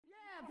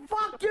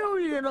fuck you,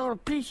 you little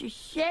piece of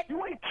shit.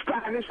 You ain't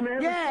Spanish,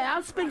 man. Yeah,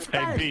 I speak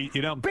Spanish. Hey, Pete,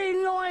 you know. You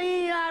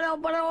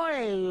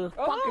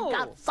fucking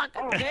cocksucker.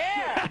 Oh,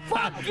 yeah.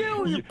 Fuck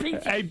you piece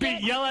of Hey, shit.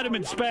 Pete, yell at him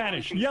in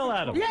Spanish. Yell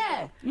at him.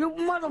 Yeah, you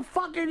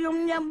motherfucker, you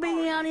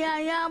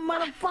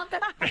motherfucker.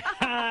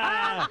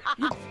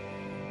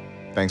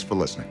 Thanks for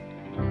listening.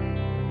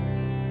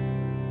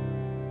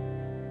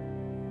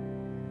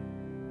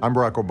 I'm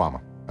Barack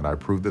Obama, and I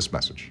approve this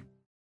message.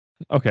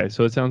 Okay,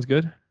 so it sounds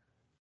good?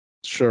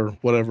 Sure,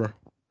 whatever.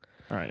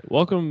 All right,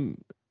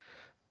 welcome.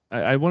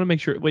 I want to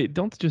make sure. Wait,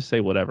 don't just say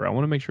whatever. I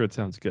want to make sure it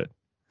sounds good.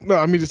 No,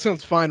 I mean, it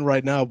sounds fine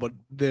right now, but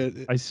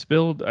I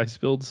spilled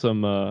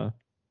some.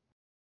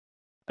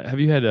 Have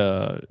you had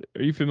are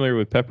you familiar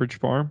with Pepperidge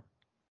Farm?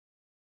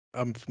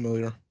 I'm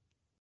familiar.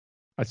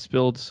 I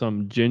spilled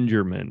some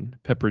Gingerman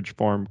Pepperidge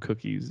Farm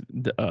cookies.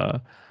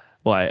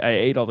 Well, I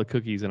ate all the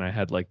cookies and I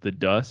had like the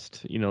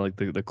dust, like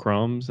the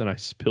crumbs, and I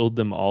spilled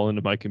them all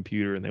into my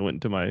computer and they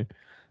went into my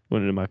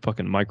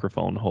fucking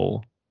microphone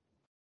hole.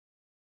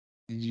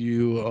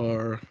 You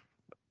are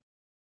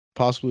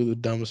possibly the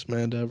dumbest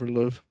man to ever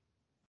live.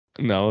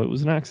 No, it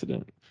was an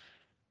accident.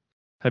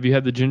 Have you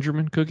had the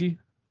Gingerman cookie?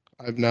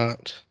 I've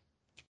not.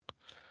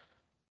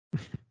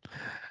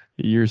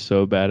 You're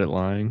so bad at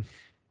lying.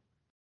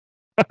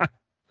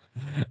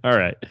 All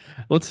right,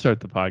 let's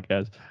start the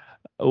podcast.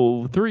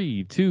 Oh,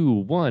 3, 2,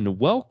 1.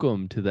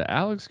 Welcome to the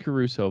Alex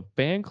Caruso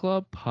Fan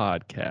Club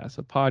Podcast,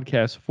 a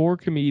podcast for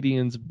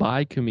comedians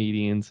by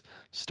comedians,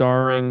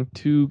 starring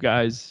two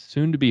guys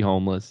soon to be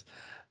homeless,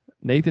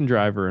 Nathan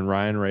Driver and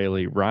Ryan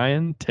Rayleigh.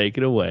 Ryan, take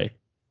it away.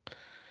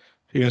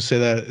 You're gonna say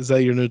that? Is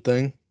that your new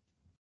thing?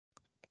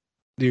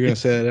 You're gonna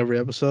say that every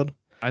episode?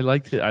 I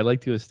like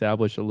to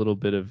establish a little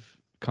bit of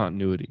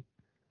continuity.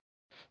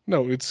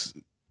 No, it's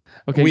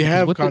okay. We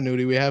have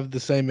continuity. We have the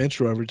same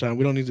intro every time.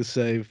 We don't need to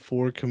say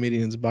for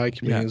comedians by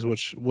comedians,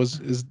 which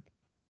is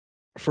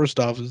first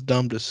off is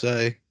dumb to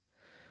say.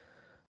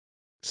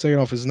 Second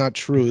off, is not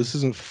true. This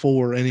isn't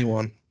for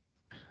anyone.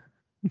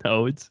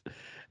 No, it's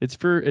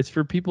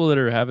for people that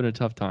are having a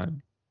tough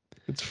time.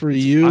 It's for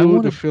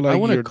you to feel like I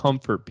want to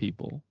comfort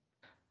people.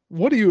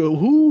 What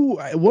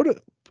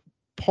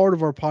part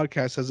of our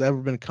podcast has ever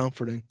been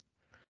comforting?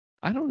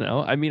 I don't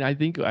know. I mean,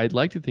 I'd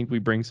like to think we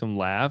bring some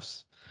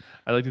laughs.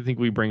 I like to think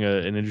we bring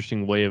an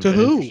interesting way of to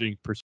who? Interesting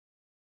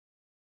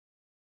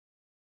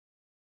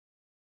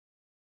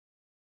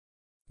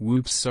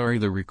Whoops, sorry,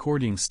 the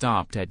recording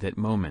stopped at that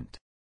moment.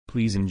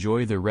 Please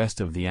enjoy the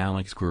rest of the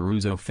Alex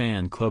Caruso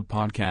Fan Club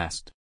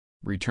podcast.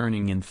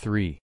 Returning in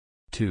 3,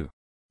 2,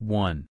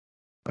 1.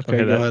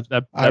 Okay, go ahead.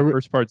 That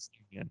first part's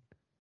in.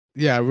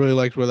 Yeah, I really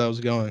liked where that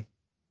was going.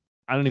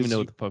 I don't even know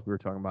what the fuck we were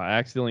talking about. I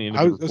accidentally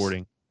ended the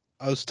recording.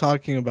 I was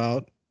talking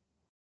about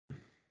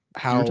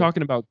how... You were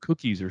talking about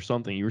cookies or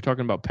something. You were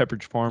talking about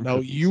Pepperidge Farm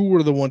cookies. No, you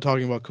were the one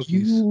talking about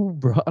cookies. You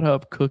brought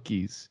up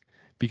cookies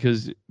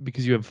because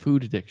you have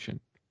food addiction.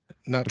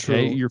 Not true.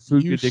 Your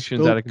food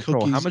addiction is out of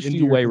control. How much do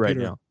you weigh right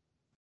now?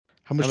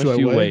 How much do I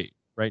weigh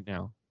right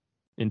now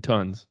in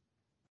tons?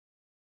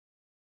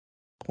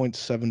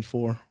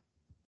 0.74.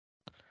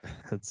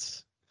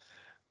 That's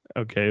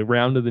okay.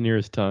 Round to the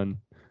nearest ton.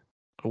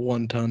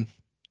 1 ton.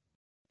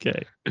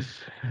 Okay.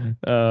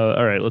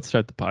 All right. Let's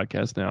start the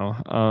podcast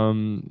now.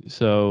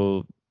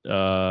 So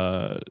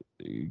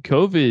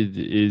COVID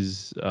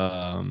is,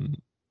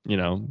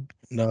 No.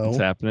 It's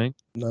happening.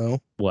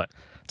 No. What?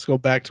 Let's go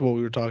back to what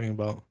we were talking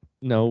about.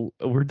 No,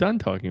 we're done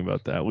talking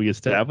about that. We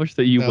established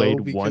that you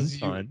weighed 1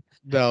 ton.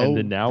 No. And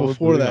then now we're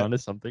moving on to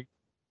something.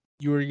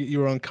 You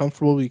were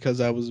uncomfortable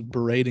because I was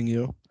berating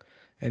you,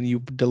 and you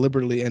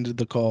deliberately ended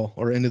the call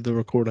or ended the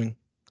recording.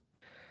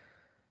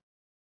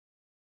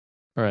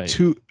 All right.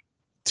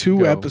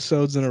 Two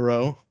episodes in a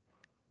row,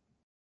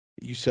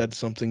 you said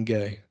something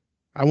gay.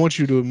 I want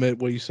you to admit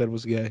what you said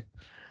was gay.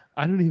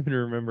 I don't even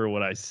remember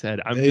what I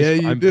said. I'm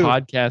do.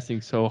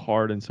 podcasting so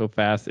hard and so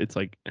fast. It's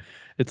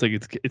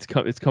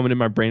coming in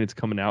my brain. It's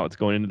coming out. It's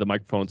going into the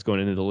microphone. It's going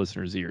into the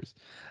listener's ears.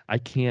 I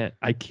can't.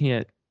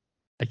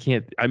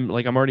 I'm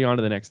already on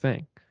to the next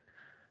thing.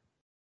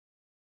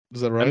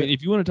 Is that right? I mean,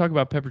 if you want to talk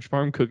about Pepperidge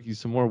Farm cookies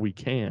some more, we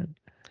can.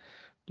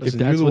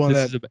 Listen, if that's you're the what one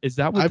this is about. Is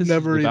that what this is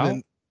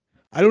about?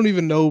 I don't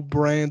even know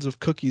brands of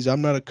cookies.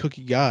 I'm not a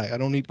cookie guy. I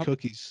don't eat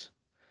cookies.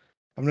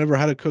 I've never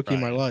had a cookie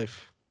in my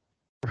life.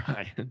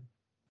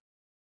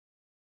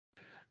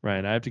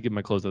 Ryan, I have to get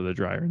my clothes out of the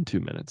dryer in 2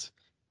 minutes.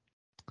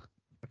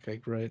 Okay,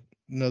 great.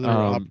 Another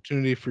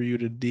opportunity for you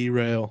to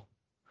derail.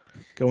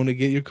 Going to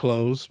get your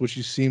clothes, which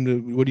you seem to...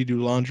 What do you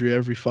do, laundry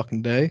every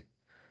fucking day?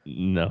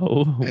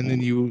 No. And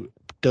then you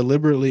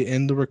deliberately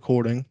end the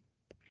recording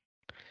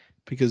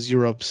because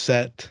you're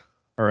upset.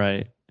 All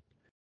right.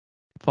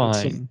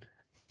 Fine.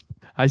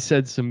 I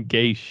said some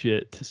gay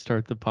shit to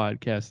start the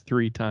podcast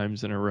 3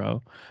 times in a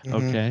row.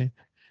 Okay.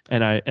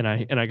 And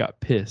I got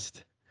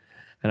pissed.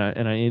 And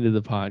I ended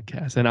the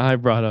podcast. And I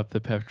brought up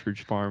the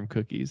Pepperidge Farm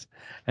cookies.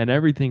 And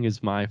everything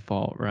is my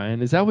fault,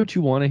 Ryan. Is that what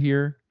you want to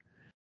hear?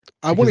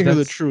 I want to hear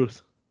the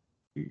truth.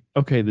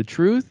 Okay, the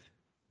truth?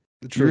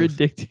 The truth.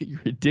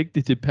 You're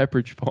addicted to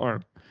Pepperidge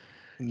Farm.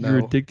 You're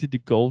No. addicted to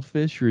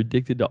goldfish. You're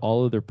addicted to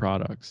all of their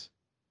products.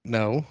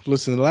 No.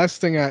 Listen, the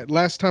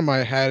last time I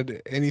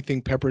had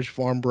anything Pepperidge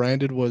Farm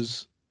branded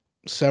was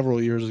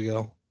several years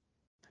ago.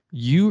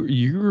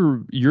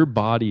 Your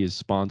body is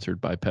sponsored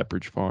by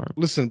Pepperidge Farm.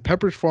 Listen,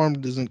 Pepperidge Farm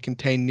doesn't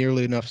contain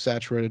nearly enough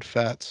saturated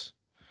fats.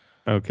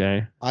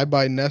 Okay. I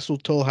buy Nestle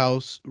Toll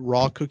House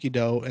raw cookie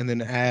dough and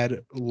then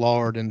add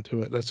lard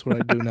into it. That's what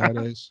I do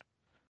nowadays.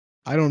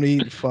 I don't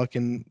eat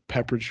fucking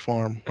Pepperidge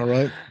Farm, all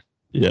right?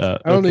 Yeah.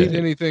 I don't eat Okay.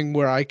 anything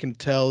where I can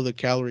tell the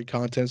calorie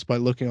contents by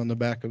looking on the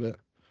back of it.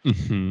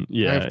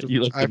 Yeah.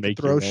 You like I to have to make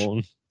throw your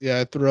own.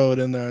 yeah, I throw it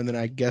in there and then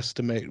I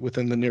guesstimate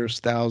within the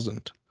nearest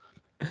 1,000.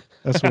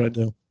 That's what I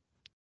do.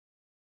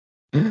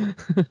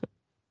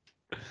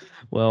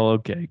 Well,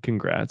 okay.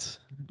 Congrats.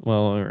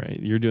 Well, all right.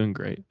 You're doing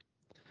great.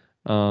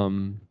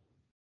 Um.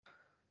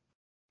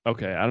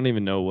 Okay. I don't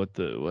even know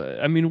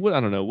I mean, what I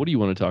don't know. What do you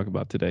want to talk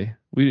about today?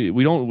 We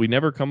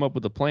never come up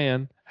with a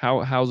plan.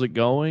 How's it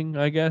going?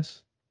 I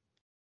guess.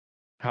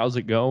 How's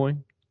it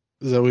going?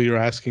 Is that what you're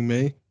asking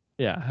me?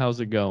 Yeah. How's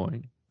it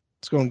going?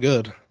 It's going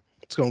good.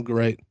 It's going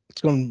great.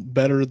 It's going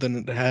better than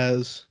it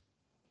has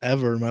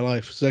ever in my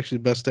life. It's actually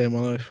the best day of my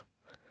life.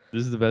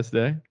 This is the best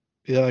day.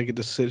 Yeah, I get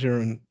to sit here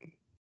and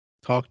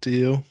talk to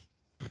you.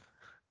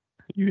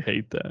 You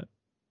hate that.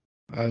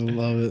 I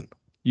love it.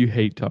 You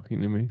hate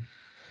talking to me.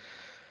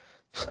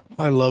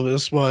 I love it.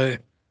 That's why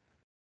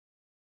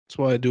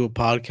I do a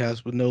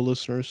podcast with no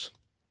listeners.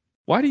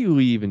 Why do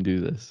we even do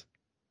this?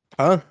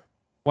 Huh?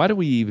 Why do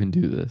we even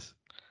do this?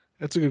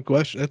 That's a good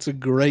question. That's a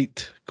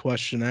great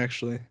question,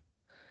 actually.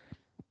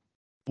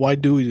 Why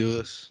do we do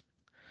this?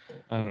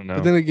 I don't But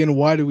know. then again,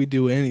 why do we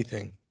do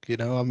anything?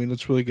 I mean,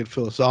 let's really get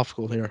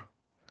philosophical here.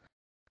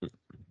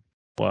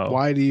 Wow.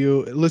 Why do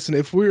you listen?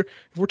 If we're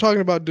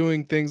talking about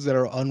doing things that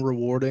are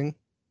unrewarding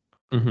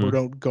Mhm. or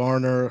don't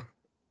garner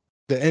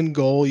the end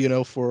goal,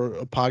 for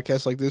a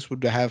podcast like this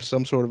would to have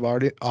some sort of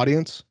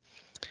audience.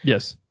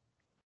 Yes.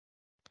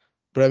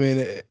 But I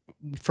mean,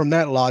 from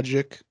that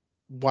logic,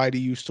 why do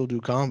you still do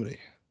comedy?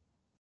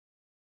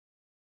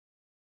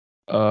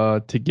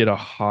 To get a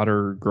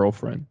hotter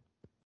girlfriend.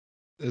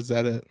 Is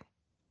that it?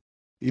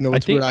 You know I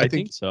what's weird? think I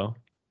think so.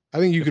 I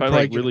think you If could I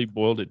probably like really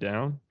boiled it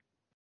down.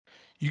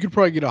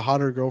 get a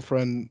hotter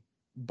girlfriend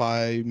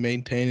by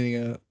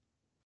maintaining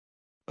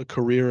a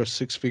career, a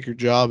six-figure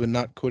job, and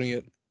not quitting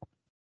it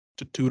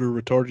to tutor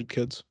retarded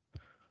kids.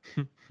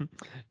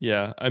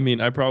 Yeah, I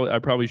mean, I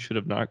probably should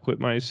have not quit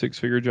my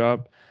six-figure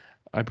job.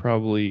 I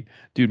probably,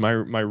 dude, my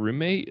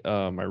roommate,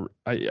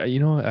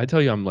 I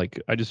tell you,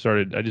 I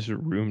just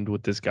roomed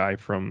with this guy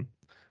from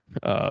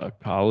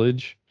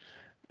college,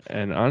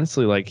 and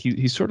honestly, like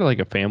he's sort of like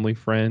a family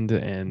friend,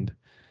 and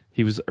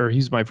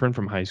he's my friend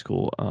from high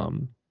school.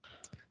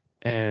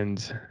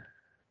 And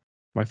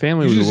my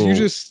family was a You little,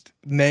 just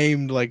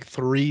named like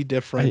three I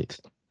different.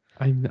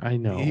 I He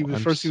know, was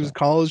I'm first he was a so,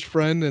 college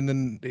friend, and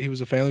then he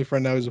was a family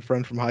friend. Now he's a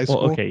friend from high well,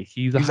 school. okay,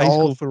 he's a He's high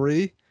all school.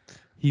 three.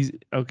 He's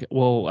okay.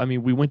 Well, I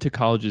mean, we went to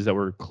colleges that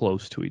were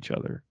close to each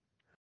other.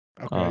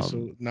 Okay, Um,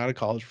 so not a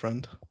college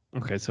friend.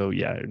 okay, so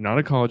yeah, not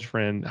a college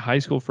friend, high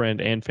school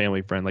friend, and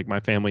family friend. Like my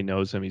family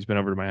knows him. He's been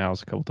over to my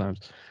house a couple times.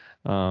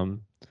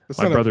 Um, That's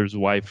my not a brother's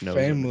wife knows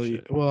him and family.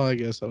 shit. Well, I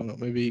guess I don't know.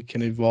 Maybe it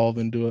can evolve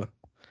into a.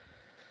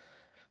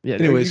 Yeah,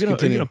 Anyways, are you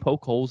continue. gonna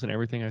poke holes in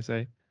everything I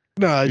say?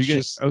 No, Are it's you gonna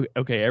just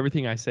okay,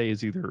 everything I say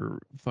is either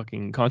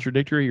fucking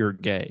contradictory or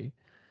gay.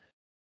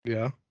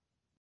 yeah,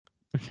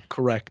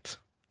 correct.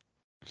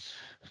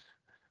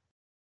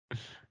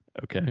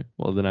 Okay,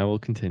 well then I will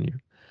continue.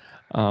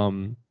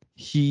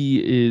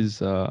 He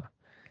is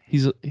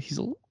he's a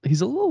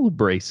little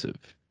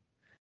abrasive.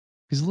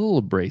 He's a little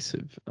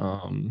abrasive.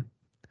 I'm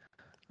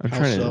How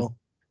trying to so?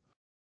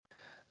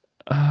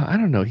 I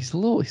don't know. He's a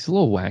little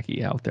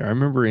wacky out there. I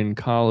remember in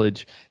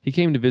college, he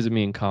came to visit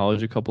me in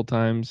college a couple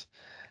times,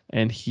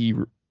 and he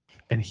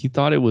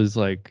thought it was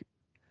like,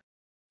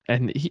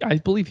 and I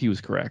believe he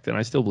was correct, and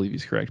I still believe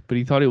he's correct. But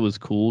he thought it was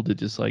cool to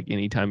just like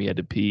anytime he had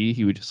to pee,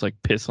 he would just like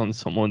piss on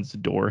someone's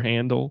door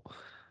handle.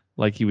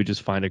 Like he would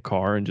just find a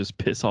car and just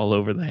piss all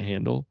over the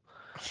handle.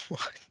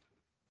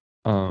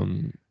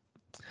 Um,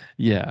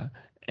 yeah,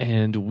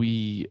 and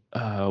we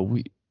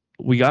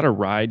got a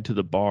ride to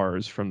the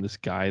bars from this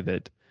guy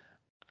that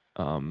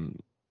um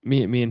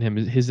me and him,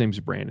 his name's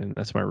Brandon,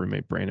 that's my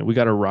roommate Brandon. We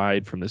got a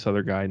ride from this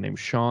other guy named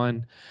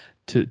Sean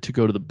to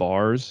go to the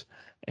bars,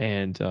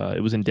 and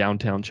it was in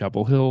downtown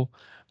Chapel Hill.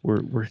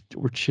 We're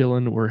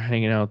chilling, we're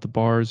hanging out at the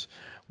bars.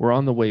 We're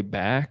on the way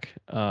back,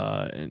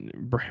 and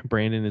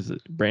Brandon is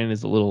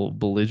a little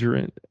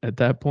belligerent at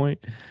that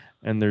point,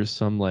 and there's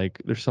some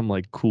like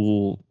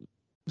cool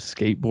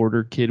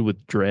skateboarder kid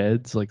with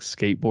dreads like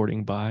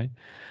skateboarding by,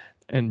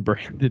 and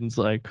Brandon's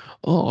like,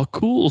 "Oh,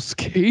 cool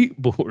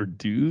skateboard,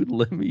 dude.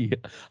 Let me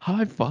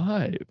high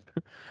five,"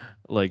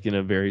 like in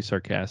a very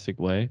sarcastic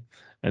way.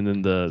 And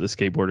then the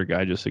skateboarder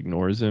guy just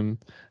ignores him,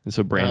 and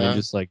so Brandon Uh,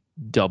 just like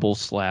double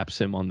slaps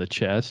him on the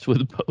chest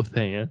with both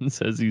hands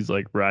as he's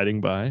like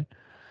riding by.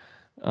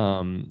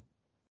 Um,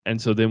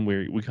 and so then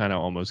we kind of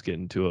almost get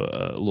into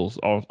a little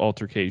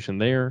altercation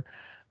there.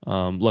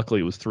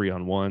 Luckily, it was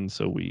 3-on-1,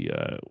 so we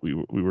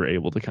were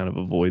able to kind of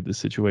avoid the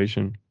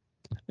situation.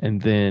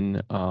 And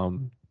then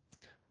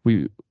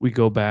we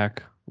go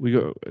back.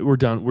 We're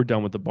done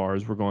with the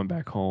bars. We're going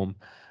back home,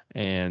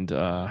 and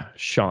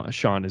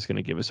Sean is going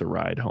to give us a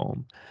ride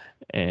home,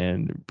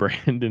 and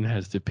Brandon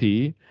has to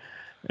pee,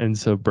 and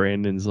so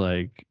Brandon's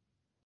like,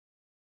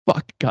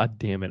 "Fuck, god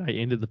damn it! I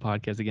ended the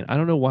podcast again. I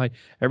don't know why.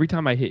 Every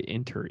time I hit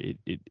enter,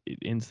 it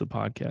ends the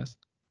podcast."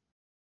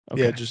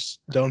 Okay. Yeah, just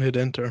don't hit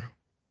enter.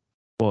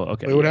 Well,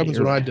 okay. Wait, what Yeah, happens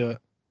you're when I right. do it?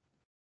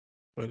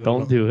 Wait, hold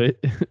Don't on. do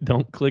it.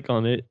 Don't click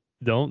on it.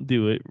 Don't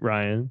do it,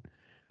 Ryan.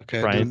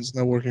 Okay, Ryan. it's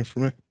not working for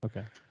me.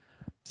 Okay.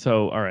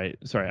 So, all right.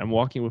 Sorry. I'm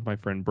walking with my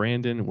friend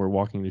Brandon. We're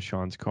walking to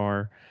Sean's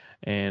car,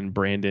 and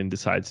Brandon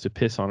decides to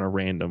piss on a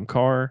random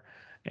car.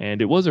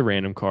 And it was a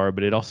random car,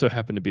 but it also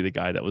happened to be the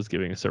guy that was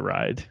giving us a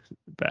ride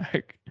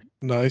back.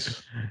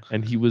 Nice.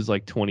 And he was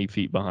like 20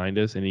 feet behind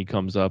us, and he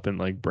comes up, and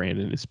like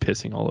Brandon is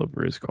pissing all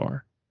over his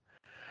car.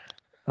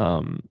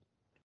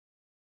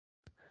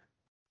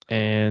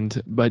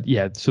 But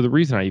yeah, so the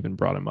reason I even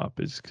brought him up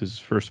is because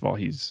first of all,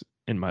 he's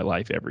in my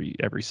life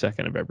every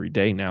second of every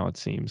day now, it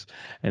seems,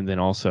 and then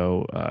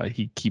also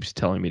he keeps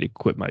telling me to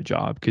quit my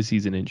job because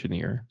he's an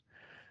engineer,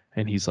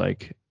 and he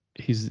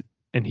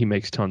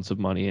makes tons of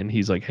money, and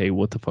he's like, hey,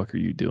 what the fuck are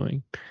you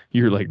doing?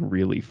 You're like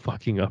really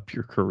fucking up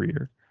your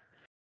career.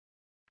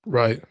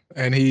 Right,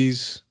 and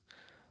he's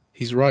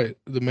right.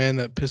 The man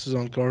that pisses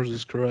on cars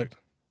is correct.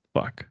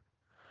 Fuck.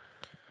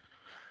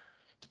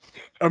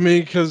 I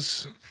mean,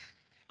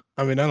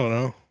 I don't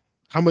know.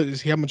 How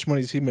much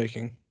money is he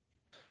making?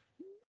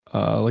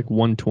 Like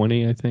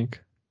 120, I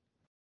think.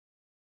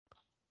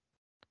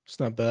 It's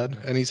not bad.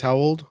 And he's how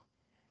old?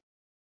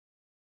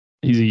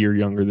 He's a year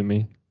younger than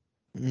me.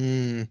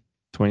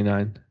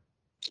 29.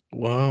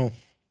 Wow.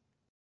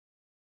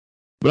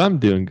 But I'm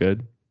doing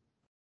good.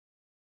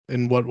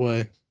 In what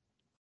way?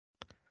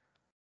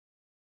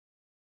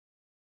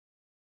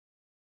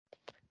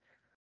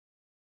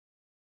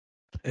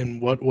 In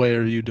what way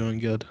are you doing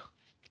good?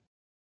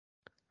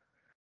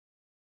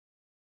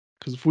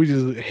 Because if we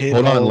just hit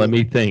Hold on, all, let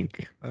me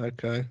think.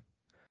 okay.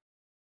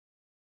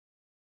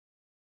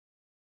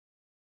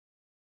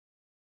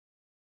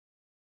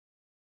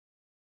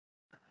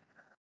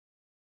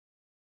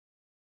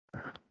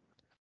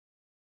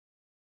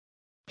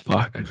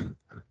 Fuck.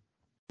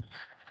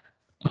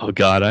 Oh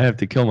God, I have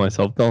to kill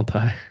myself, don't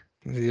I?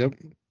 Yep.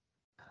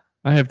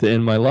 I have to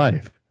end my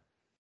life.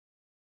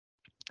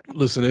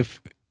 Listen,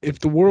 if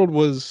the world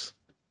was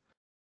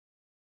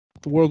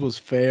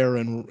fair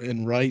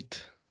and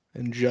right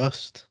and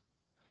just,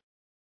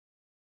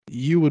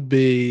 you would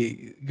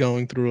be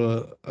going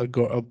through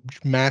a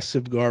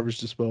massive garbage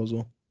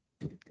disposal.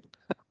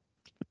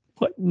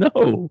 What?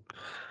 No.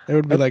 There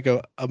would be like a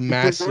If the world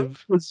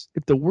massive was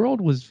if the world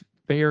was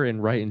fair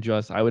and right and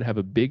just, I would have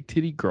a big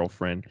titty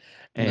girlfriend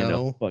and a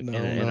no, fuck no,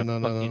 and no, a no, no,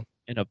 no. fucking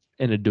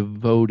and a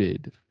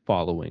devoted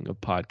following of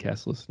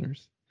podcast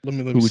listeners Let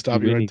me who would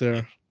stop do you right anything,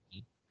 there.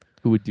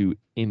 who would do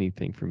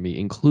anything for me,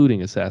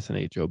 including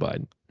assassinate Joe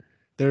Biden.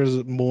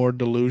 There's more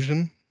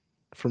delusion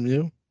from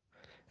you,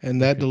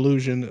 and that Okay.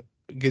 delusion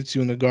gets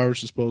you in the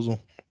garbage disposal.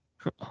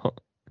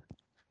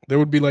 There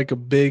would be like a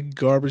big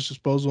garbage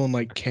disposal in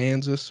like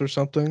Kansas or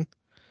something,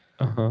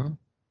 Uh-huh.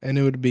 and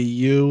it would be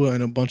you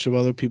and a bunch of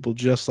other people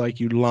just like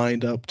you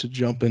lined up to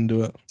jump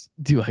into it.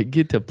 Do I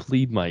get to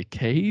plead my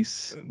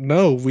case?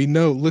 No, we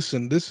know.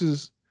 Listen, this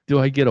is Do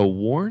I get a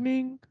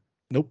warning?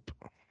 nope.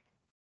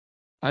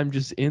 I'm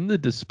just in the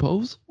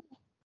disposal?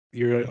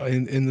 You're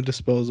in the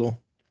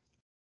disposal.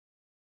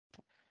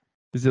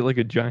 Is it like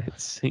a giant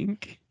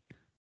sink?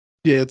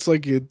 Yeah, it's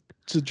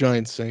a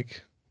giant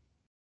sink,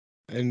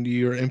 and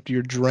you're empty.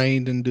 You're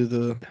drained into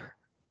the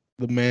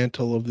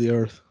mantle of the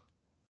earth.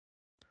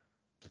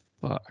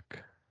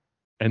 Fuck.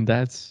 And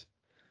that's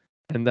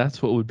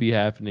what would be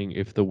happening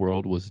if the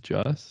world was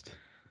just.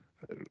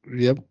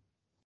 Yep.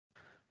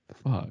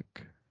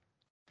 Fuck.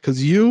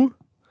 Because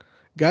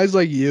guys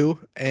like you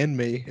and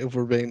me, if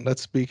we're being,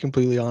 let's be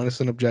completely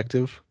honest and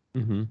objective,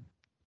 Mm-hmm.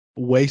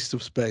 waste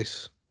of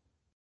space,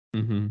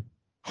 Mm-hmm.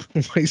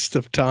 waste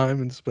of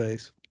time and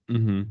space.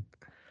 Mm-hmm.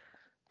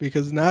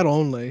 Because not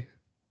only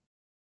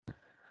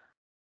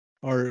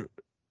are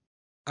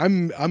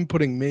I'm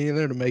putting me in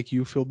there to make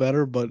you feel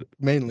better, but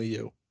mainly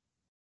you.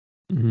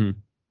 Mm-hmm.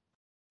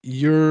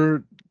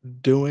 You're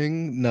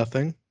doing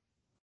nothing.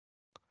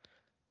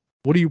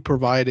 What are you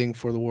providing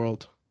for the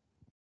world?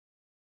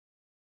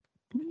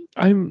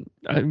 I'm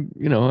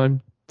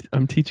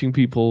teaching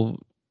people.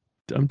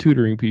 I'm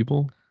tutoring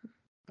people.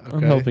 I'm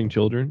Okay. helping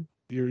children.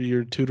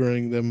 You're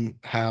tutoring them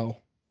how?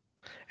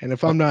 And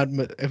if I'm not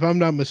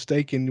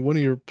mistaken, one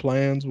of your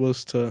plans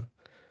was to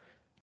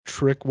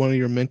trick one of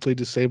your mentally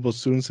disabled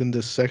students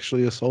into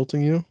sexually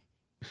assaulting you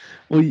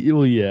Well,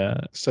 yeah.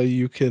 so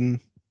you can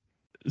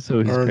So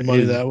earn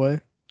money that way.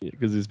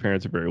 because his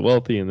parents are very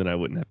wealthy, and then I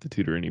wouldn't have to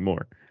tutor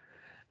anymore.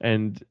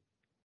 And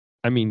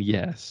I mean,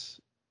 yes,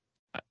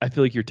 I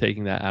feel like you're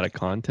taking that out of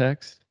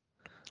context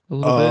a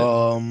little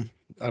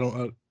bit. I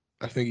don't.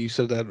 I think you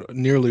said that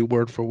nearly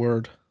word for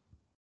word.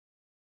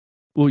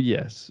 Well,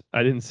 yes.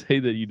 I didn't say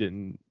that you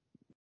didn't.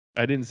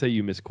 I didn't say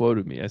you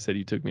misquoted me. I said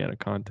you took me out of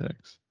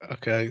context.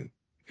 Okay,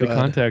 go The ahead.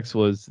 context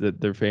was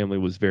that their family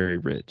was very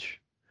rich.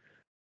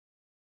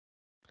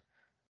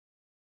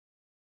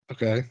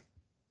 Okay.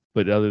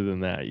 But other than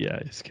that, yeah,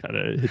 it's kind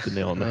of hit the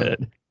nail on the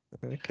head.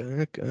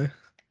 Okay.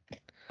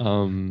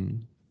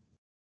 Um,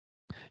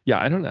 yeah,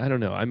 I don't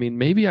know. I mean,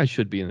 maybe I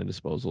should be in the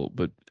disposal,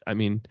 but I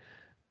mean,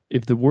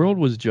 if the world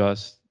was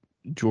just,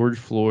 George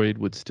Floyd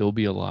would still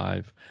be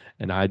alive,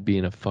 and I'd be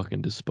in a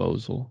fucking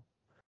disposal.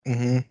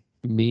 Mm-hmm.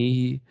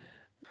 Me,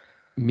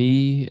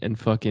 me, and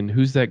fucking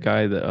who's that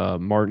guy? That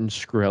Martin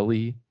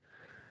Shkreli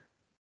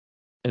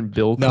and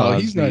Bill No,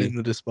 he's not Cosby. in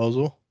the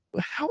disposal.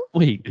 How?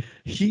 Wait,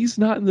 he's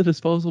not in the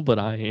disposal, but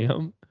I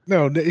am.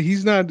 No,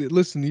 he's not.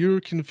 Listen,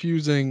 you're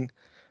confusing.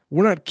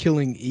 We're not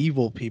killing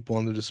evil people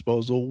on the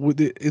disposal.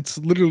 It's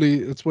literally,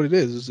 it's what it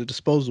is. It's a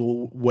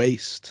disposal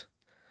waste.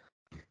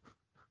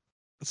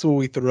 That's what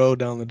we throw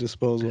down the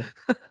disposal.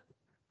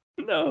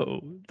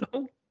 No,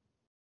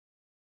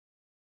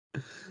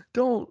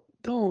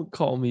 don't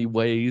call me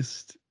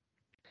waste.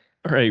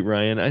 All right,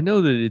 Ryan. I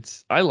know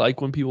that I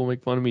like when people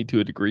make fun of me to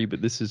a degree,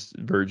 but this is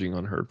verging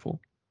on hurtful.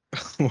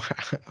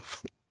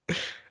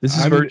 This is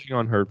I mean, verging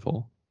on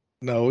hurtful.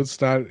 no, it's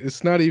not.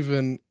 It's not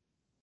even.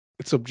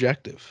 It's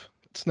objective.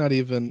 It's not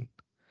even.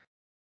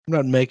 I'm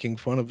not making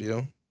fun of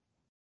you.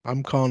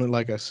 I'm calling it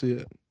like I see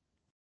it.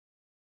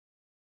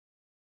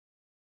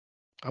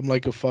 I'm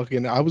like a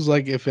fucking. I was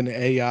like if an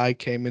AI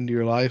came into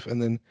your life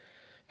and then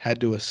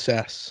had to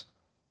assess.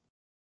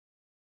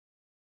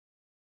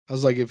 I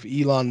was like if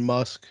Elon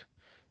Musk,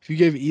 if you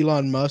gave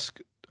Elon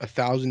Musk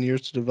 1,000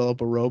 years to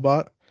develop a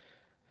robot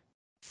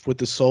with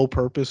the sole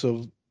purpose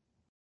of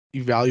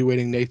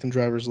evaluating Nathan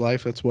Driver's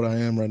life, that's what I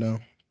am right now.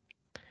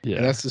 And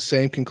Yeah. that's the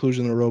same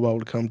conclusion the robot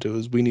would come to: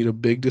 is we need a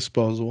big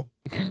disposal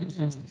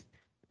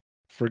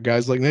for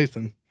guys like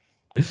Nathan.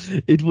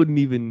 It wouldn't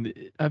even.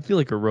 I feel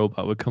like a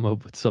robot would come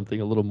up with something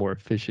a little more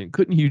efficient.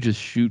 Couldn't you just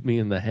shoot me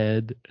in the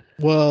head?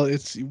 Well,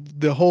 it's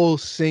the whole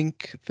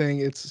sync thing.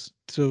 It's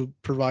to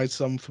provide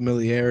some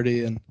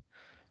familiarity and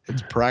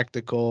it's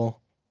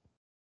practical.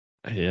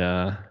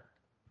 Yeah.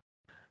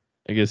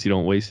 I guess you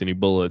don't waste any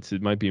bullets.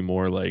 It might be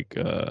more like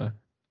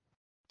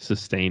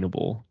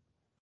sustainable.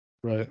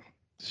 Right.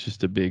 It's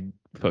just a big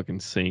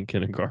fucking sink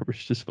and a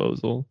garbage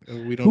disposal.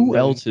 We don't Who really.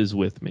 else is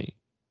with me?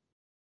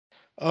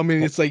 I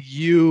mean, it's like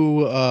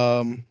you.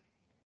 I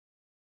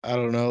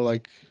don't know.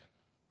 Like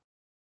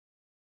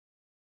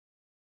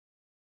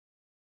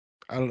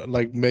I don't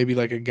like maybe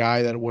like a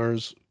guy that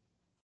wears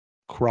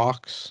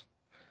Crocs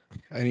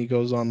and he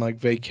goes on like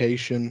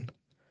vacation.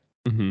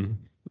 Hmm.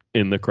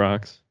 In the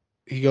Crocs.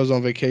 He goes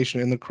on vacation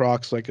in the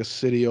Crocs like a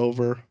city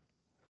over.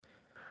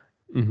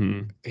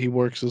 Hmm. He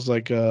works as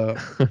like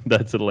a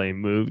That's a lame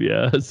move.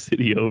 Yeah,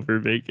 city over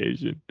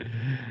vacation. and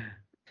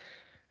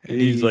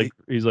he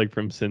He's like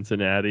from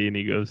Cincinnati and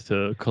he goes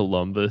to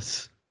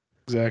Columbus.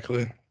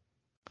 exactly.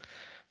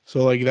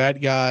 So like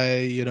that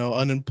guy,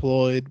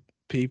 unemployed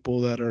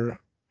people that are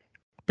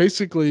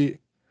basically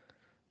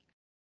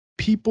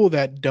people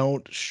that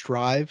don't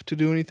strive to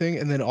do anything,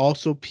 and then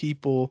also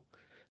people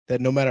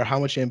that no matter how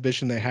much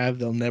ambition they have,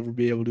 they'll never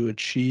be able to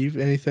achieve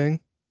anything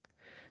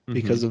Hmm.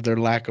 because of their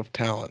lack of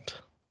talent.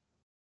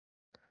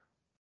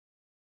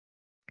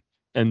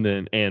 And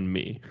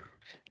me.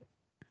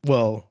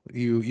 Well,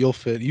 you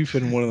fit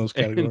in one of those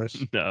And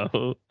categories.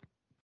 no.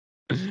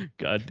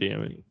 God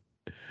damn it.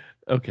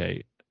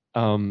 Okay.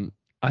 Um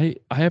I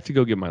have to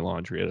go get my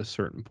laundry at a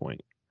certain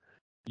point.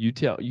 You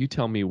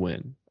tell me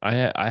when.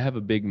 I have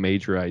a big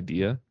major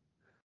idea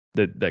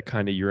that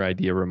kind of your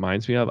idea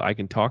reminds me of. I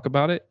can talk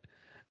about it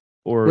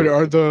Wait, or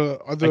are I the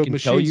can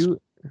tell machines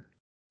you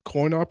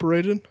coin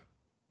operated?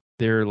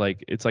 they're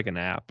like it's like an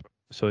app.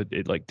 So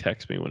it like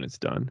texts me when it's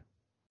done.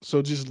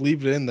 So just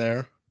leave it in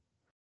there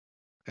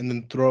and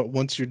then throw it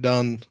once you're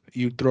done,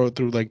 you throw it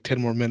through like 10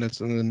 more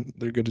minutes and then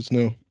they're good as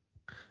new.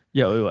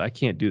 Yeah, I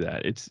can't do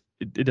that.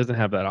 It doesn't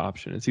have that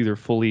option. It's either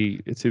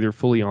fully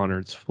on or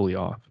it's fully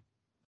off.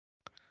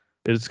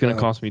 It's gonna Uh,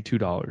 cost me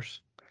 $2.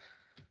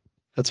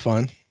 that's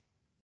fine.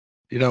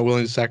 You're not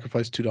willing to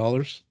sacrifice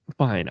 $2?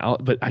 Fine.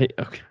 But I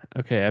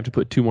okay, I have to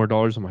put $2 more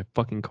on my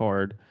fucking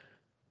card.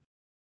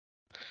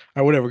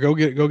 All right, whatever. Go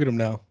get them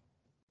now.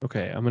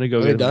 Okay, I'm gonna go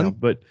Are get they them now. done?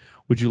 But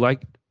do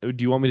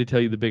you want me to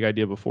tell you the big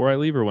idea before I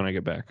leave or when I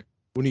get back?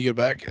 When you get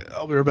back,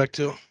 I'll be right back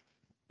too.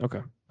 Okay.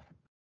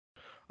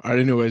 All right.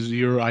 Anyways,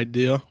 your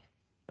idea.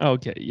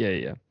 Okay. Yeah,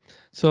 yeah.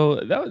 So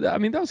I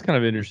mean, that was kind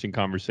of an interesting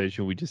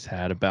conversation we just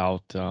had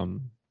about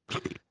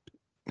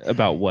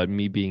what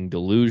me being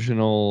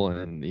delusional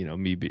and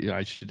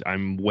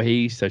I'm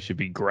waste. I should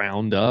be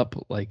ground up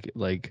like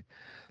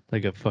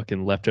a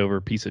fucking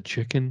leftover piece of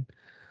chicken,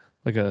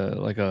 like a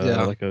like a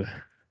Yeah. like a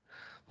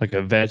like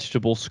a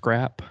vegetable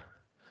scrap.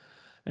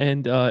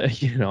 And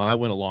I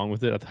went along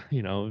with it. I thought,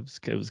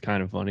 it was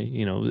kind of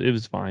funny. It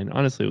was fine.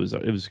 Honestly, it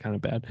was kind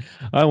of bad.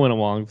 I went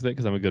along with it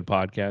because I'm a good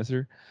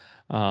podcaster.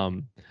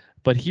 Um,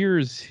 but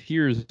here's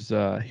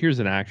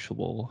an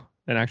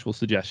actual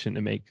suggestion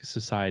to make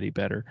society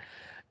better.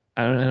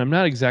 and I'm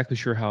not exactly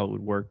sure how it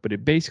would work, but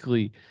it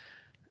basically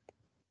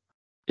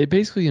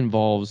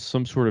involves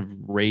some sort of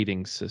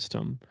rating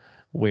system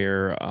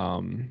where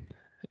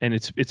and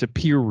it's a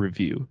peer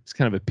review. It's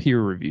kind of a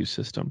peer review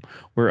system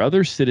where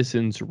other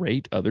citizens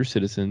rate other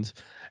citizens.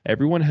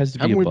 Everyone has to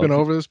be Haven't we been above.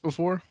 over this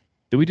before?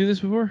 Did we do this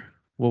before?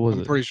 What was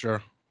I'm it? pretty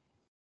sure.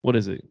 What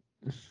is it?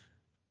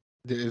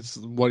 It's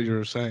what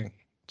you're saying.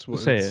 It's what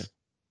Say it.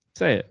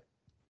 Say it.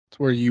 it's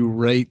where you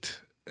rate.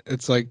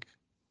 It's like,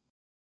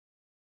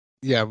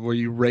 yeah, where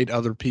you rate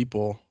other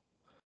people,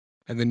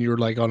 and then you're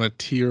like on a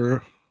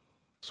tier,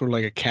 sort of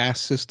like a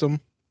caste system.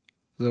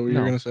 Is that what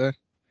you're No. gonna say?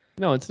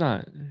 No, it's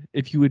not.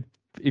 If you would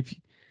if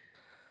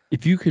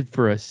if you could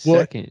for a Well,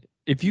 second,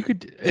 if you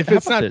could if how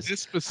it's about not this?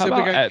 this How specific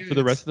about idea, for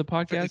the rest of the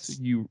it's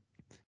podcast,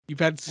 you've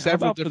had how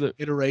several about for the different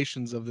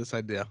iterations of this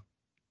idea.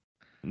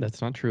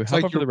 that's not true. It's How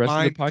like about for your the rest of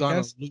the mind is on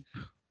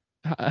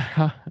a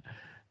podcast? loop.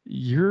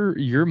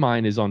 Your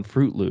mind is on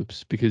Fruit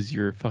Loops because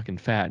you're fucking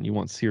fat and you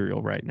want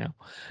cereal right now.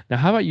 Now,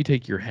 how about you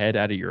take your head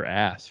out of your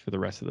ass for the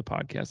rest of the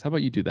podcast? How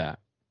about you do that?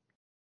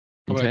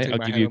 How about I Okay, take I'll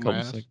my give head you a out of my couple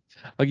ass? seconds.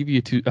 I'll give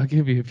you two. I'll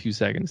give you a few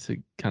seconds to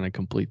kind of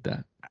complete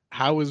that.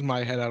 How is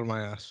my head out of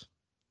my ass?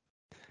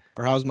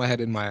 Or how's my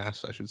head in my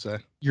ass, I should say.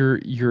 You're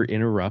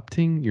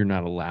interrupting. You're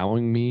not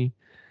allowing me.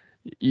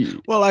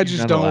 Well, I You're just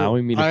not don't.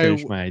 allowing me to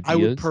finish my I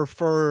would ideas.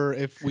 prefer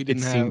if we It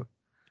didn't have seemed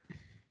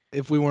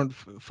if we weren't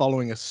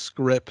following a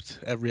script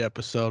every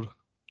episode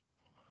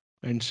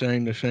and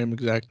saying the same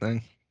exact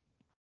thing.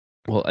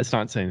 well. It's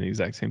not saying the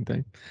exact same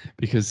thing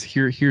because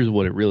here's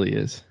what it really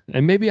is.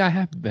 And maybe I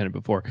have been it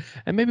before.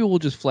 And maybe we'll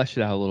just flesh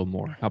it out a little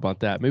more. How about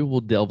that? Maybe we'll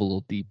delve a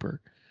little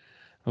deeper.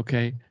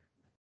 Okay.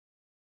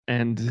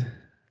 And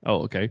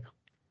okay.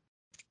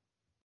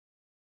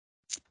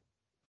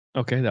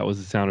 Okay, that was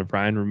the sound of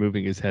Brian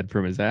removing his head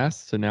from his ass.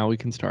 So now we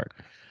can start.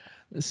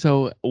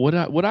 So what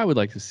I would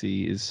like to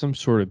see is some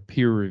sort of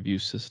peer review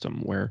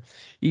system where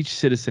each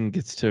citizen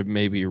gets to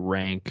maybe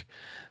rank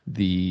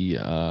the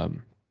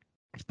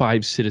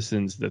 5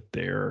 citizens that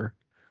they're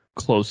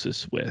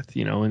closest with,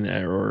 and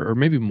or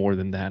maybe more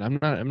than that. I'm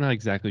not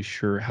exactly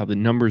sure how the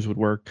numbers would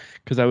work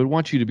because I would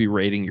want you to be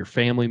rating your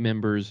family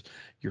members,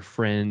 your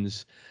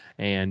friends,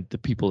 and the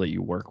people that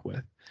you work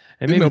with,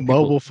 and Didn't maybe a people.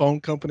 mobile phone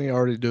company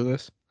already do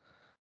this?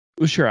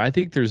 Well, sure. I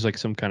think there's like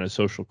some kind of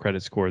social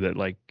credit score that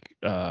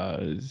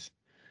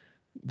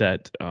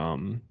that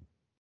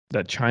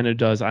that China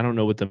does. I don't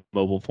know what the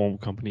mobile phone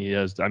company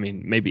is. I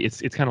mean, maybe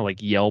it's kind of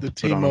like Yelp, The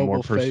but on a more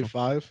T-Mobile Fave personal.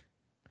 5?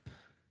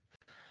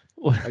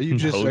 No,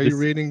 Are you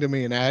reading to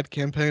me an ad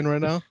campaign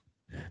right now?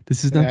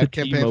 this is An not the ad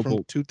campaign from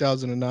T-Mobile.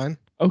 2009?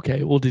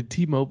 Okay, well, did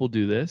T-Mobile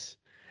do this?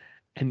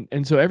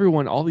 And so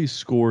everyone, all these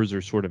scores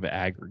are sort of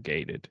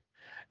aggregated,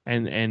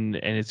 and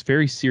it's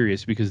very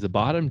serious because the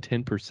bottom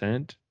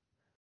 10%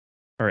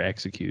 are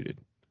executed,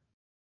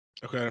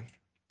 Okay.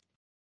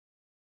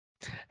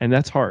 and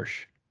that's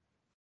harsh.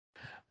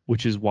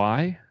 Which is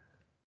why,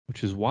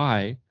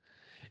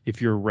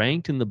 if you're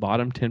ranked in the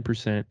bottom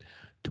 10%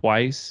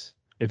 twice,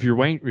 if you're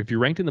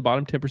ranked in the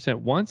bottom 10%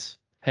 once,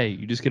 hey,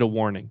 you just get a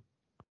warning.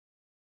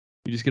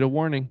 You just get a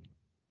warning.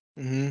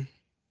 Mm-hmm.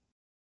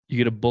 You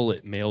get a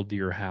bullet mailed to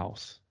your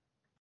house.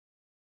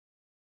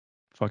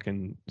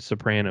 Fucking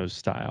Sopranos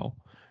style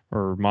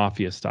or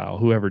Mafia style.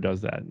 Whoever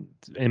does that.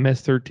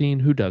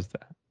 MS-13, who does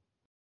that?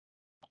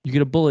 You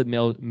get a bullet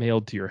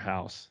mailed to your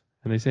house.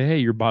 And they say, hey,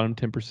 you're bottom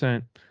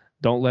 10%.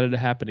 Don't let it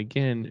happen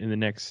again in the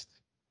next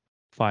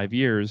 5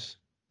 years.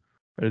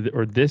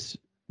 Or this,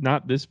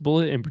 not this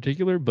bullet in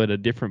particular, but a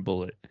different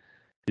bullet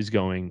is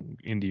going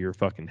into your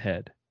fucking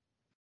head.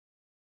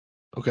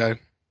 Okay.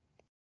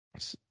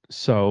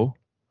 So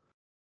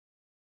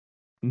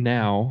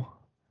now,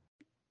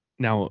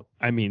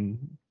 I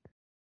mean,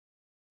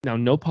 now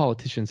no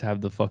politicians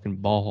have the fucking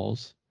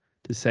balls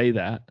to say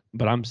that,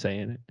 but I'm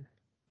saying it,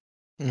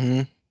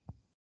 Mm-hmm.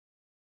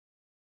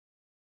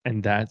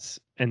 and that's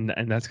kind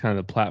of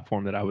the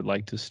platform that I would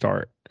like to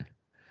start.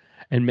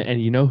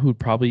 And you know who'd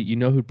probably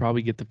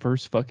get the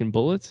first fucking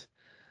bullets?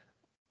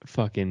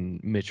 Fucking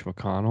Mitch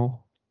McConnell,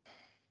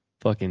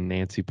 fucking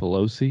Nancy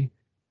Pelosi.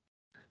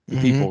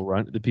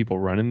 Mm-hmm. The people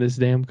running this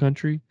damn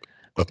country,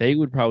 they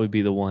would probably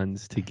be the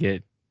ones to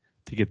get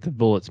the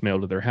bullets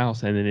mailed to their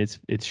house, and then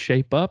it's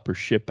shape up or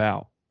ship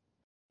out,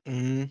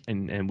 Mm-hmm.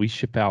 and we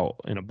ship out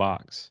in a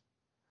box.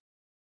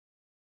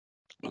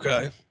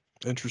 Okay.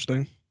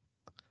 Interesting.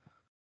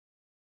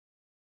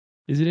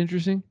 Is it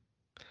interesting?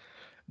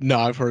 No,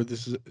 I've heard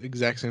this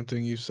exact same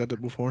thing. You've said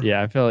it before.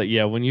 Yeah, I felt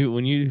like when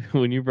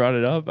you brought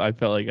it up, I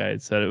felt like I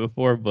had said it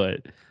before,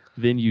 but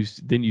then you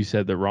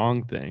said the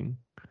wrong thing,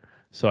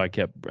 so I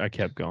kept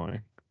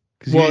going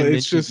because Well,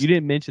 it's you just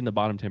didn't mention the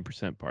bottom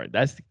 10% part.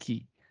 That's the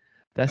key.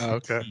 That's the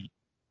okay. key.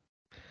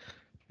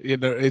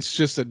 It's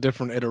just a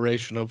different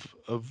iteration of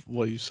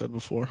what you said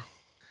before.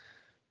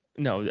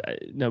 No,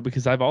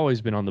 because I've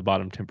always been on the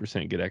bottom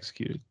 10% get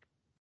executed.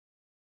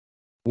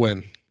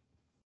 When?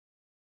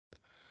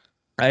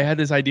 I had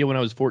this idea when I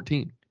was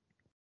 14.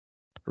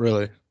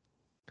 Really?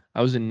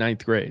 I was in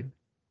ninth grade.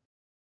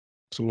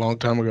 It's a long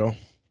time ago.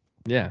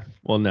 Yeah.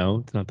 Well, no,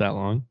 it's not that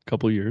long. A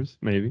couple years,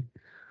 maybe.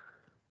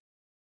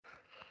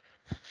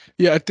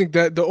 Yeah, I think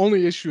that the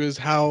only issue is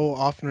how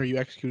often are you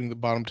executing the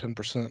bottom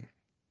 10%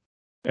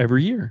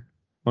 Every year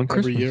on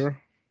every Christmas.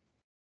 year?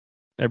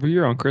 Every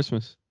year on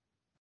Christmas.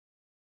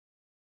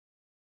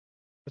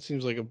 That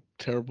seems like a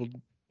terrible.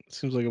 It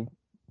seems like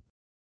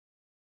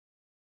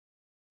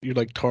you're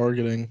like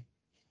targeting.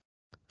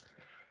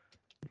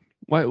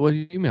 What do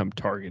you mean I'm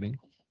targeting?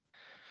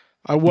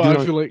 I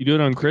feel You like do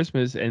it on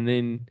Christmas, and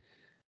then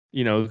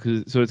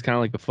so it's kind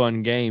of like a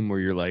fun game where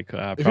you're like,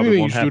 I if probably anything, you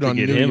won't should do have it to on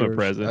get New him a Year's. I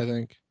present.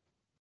 think.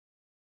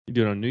 You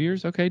do it on New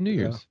Year's? Okay, New Yeah.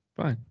 Year's.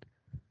 Fine.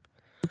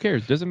 Who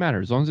cares? Doesn't matter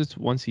as long as it's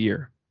once a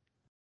year.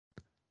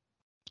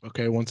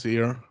 Okay, once a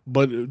year.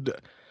 But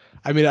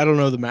I mean, I don't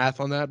know the math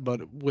on that,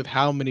 but with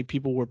how many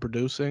people we're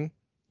producing,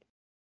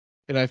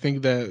 and I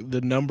think that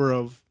the number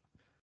of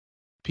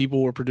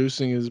people we're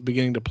producing is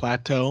beginning to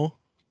plateau.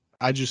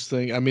 I just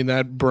think, I mean,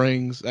 that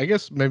brings. I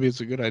guess maybe it's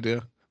a good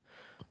idea.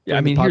 Yeah,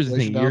 I Bring the mean, here's the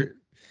population thing. down.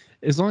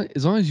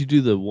 As long as you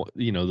do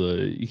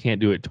you can't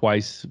do it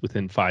twice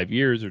within 5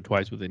 years or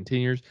twice within 10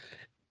 years.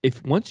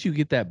 If once you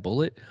get that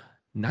bullet,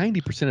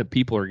 90% of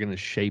people are going to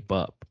shape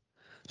up.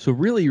 So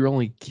really, you're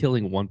only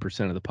killing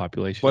 1% of the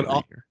population But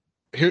every year.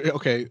 here,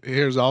 okay,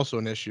 here's also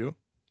an issue.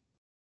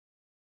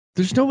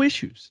 There's no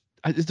issues.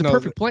 It's the No,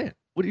 perfect plan.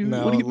 What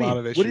no, do a you lot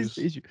mean? of What is issues.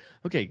 the issue?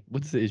 Okay,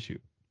 what's the issue?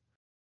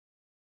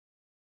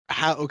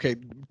 How? Okay,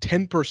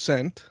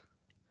 10%.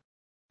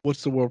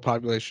 What's the world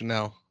population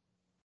now?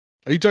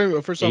 Are you talking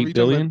about first off? 8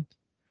 billion?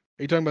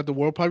 Are you talking about the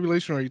world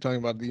population, or are you talking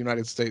about the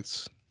United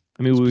States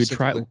I mean, we would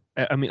try.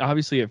 specifically? I mean,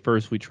 obviously, at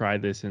first we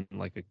tried this in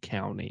like a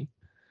county,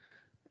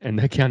 and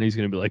that county is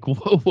going to be like,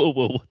 whoa,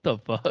 what the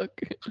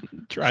fuck?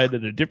 Try it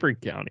in a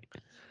different county,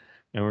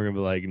 and we're going to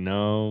be like,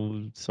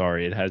 no,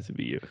 sorry, it has to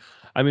be you.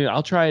 I mean,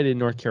 I'll try it in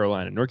North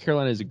Carolina. North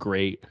Carolina is a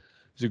great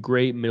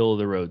middle of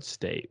the road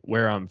state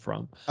where I'm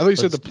from. I thought you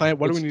said the plan.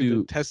 Why do we Let's need to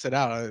do test it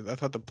out? I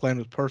thought the plan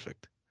was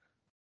perfect.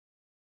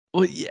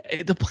 Well,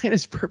 yeah, the plan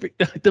is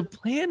perfect. The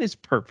plan is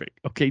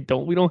perfect. Okay,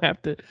 we don't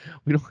have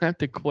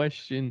to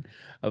question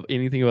of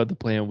anything about the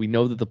plan. We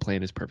know that the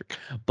plan is perfect.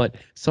 But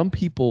some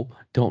people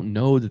don't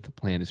know that the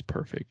plan is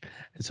perfect.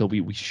 And so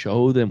we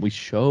show them,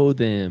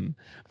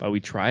 but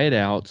we try it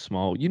out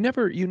small. You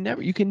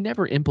can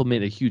never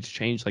implement a huge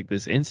change like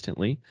this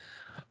instantly.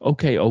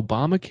 Okay,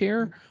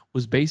 Obamacare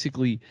was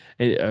basically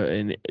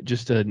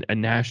just a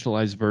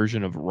nationalized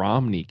version of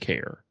Romney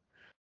Care,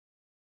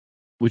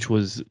 which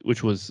was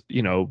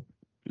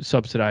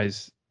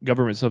subsidized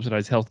government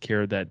subsidized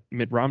healthcare that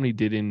Mitt Romney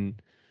did in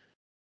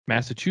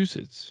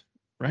Massachusetts,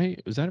 right?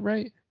 Was that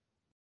right?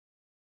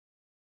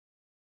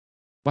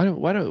 Why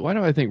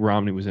do I think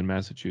Romney was in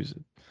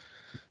Massachusetts?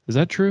 Is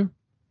that true?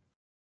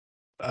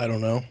 I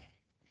don't know.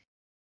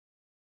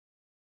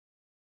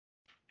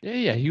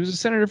 Yeah, he was a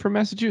senator from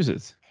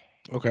Massachusetts,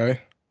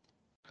 Okay.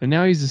 and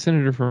now he's a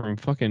senator from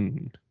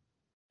fucking.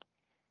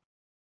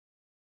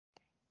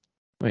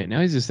 Wait,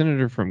 now he's a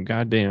senator from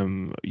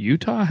goddamn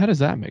Utah. How does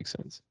that make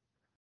sense?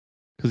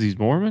 Because he's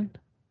Mormon,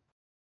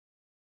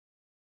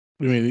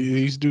 I mean,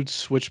 these dudes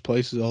switch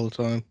places all the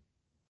time.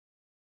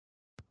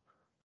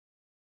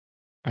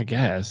 I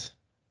guess.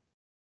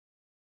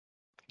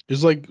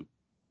 There's like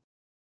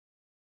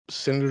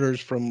senators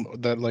from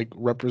that like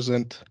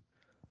represent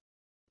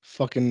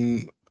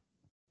fucking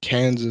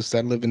Kansas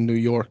that live in New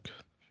York.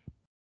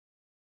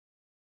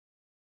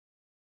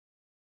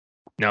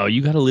 No,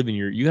 you got to live in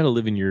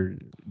your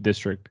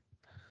district.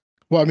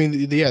 Well, I mean,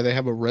 yeah, they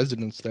have a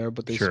residence there,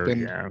 but they Sure,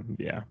 spend.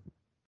 yeah.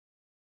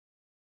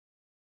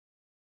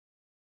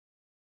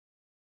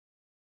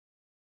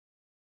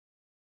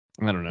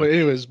 I don't know. But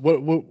anyways,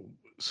 what?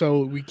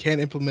 So we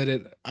can't implement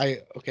it. I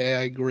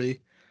agree.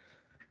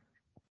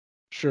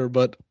 Sure,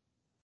 but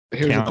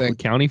here's the thing.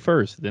 County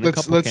first, then a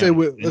couple Let's say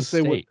counties, then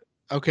state.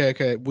 okay.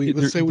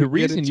 Let's say we The get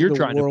reason into you're the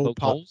trying to world poke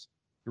pop. holes,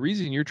 the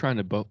reason you're trying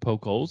to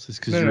poke holes is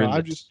because No, no,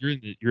 I'm just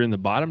you're in the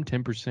bottom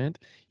 10%.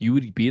 You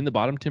would be in the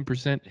bottom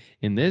 10%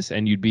 in this,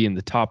 and you'd be in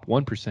the top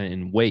 1%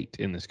 in weight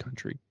in this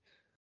country.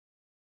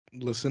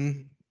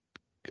 listen.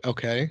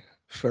 Okay,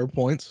 fair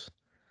points.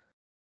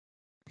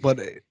 But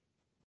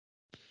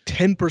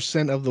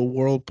 10% of the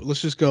world.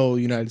 Let's just go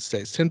United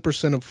States.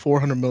 10% of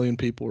 400 million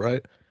people,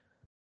 right?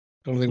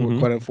 I don't think we're Mm-hmm.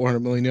 quite at 400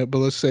 million yet, but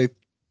let's say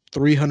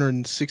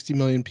 360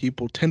 million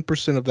people.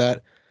 10% of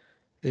that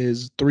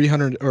is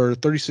 300 or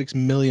 36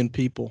 million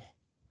people.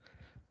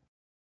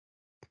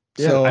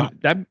 Yeah, So,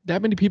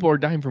 that many people are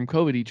dying from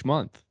COVID each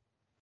month,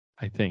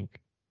 I think.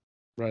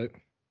 right.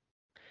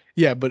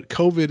 Yeah, but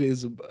COVID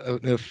is an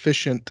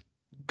efficient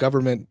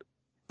government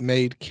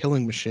made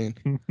killing machine.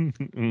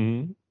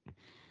 Mm-hmm.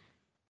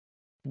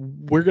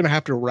 We're going to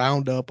have to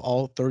round up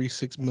all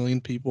 36 million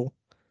people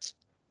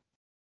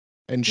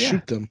and Yeah,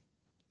 shoot them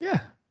yeah.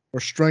 or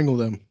strangle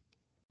them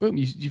Boom.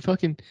 You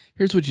fucking.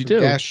 Here's what you or do.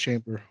 gas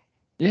chamber.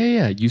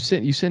 Yeah. You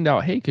send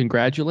out, hey,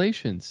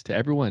 congratulations to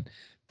everyone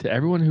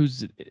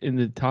who's in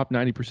the top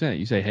 90%.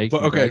 You say, hey, But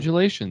okay,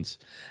 congratulations.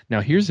 Now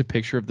here's a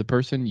picture of the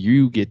person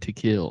you get to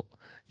kill.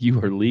 You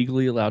are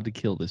legally allowed to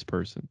kill this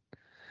person.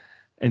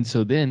 And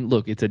so then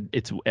look, it's at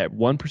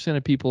 1%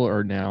 of people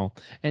are now,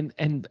 and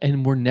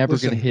we're never going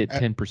to Listen, hit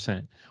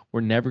 10%.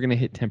 We're never going to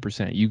hit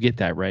 10%. You get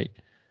that, right?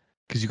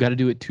 Because you got to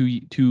do it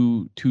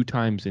two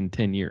times in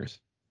 10 years.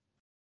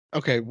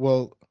 okay,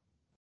 well,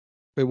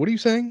 wait, what are you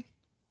saying?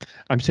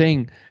 I'm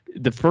saying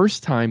the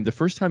first time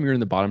you're in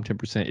the bottom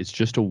 10%, it's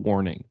just a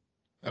warning.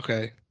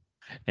 Okay.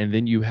 And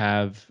then you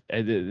have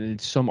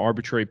some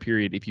arbitrary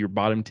period. If you're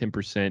bottom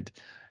 10%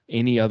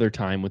 any other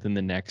time within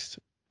the next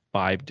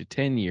 5 to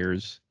 10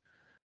 years,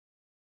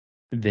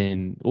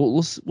 then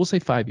we'll say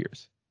 5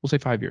 years. We'll say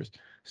 5 years.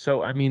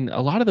 So I mean,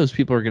 a lot of those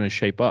people are going to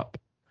shape up.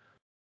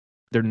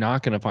 They're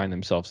not going to find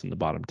themselves in the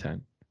bottom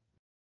 10.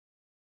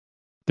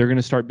 They're going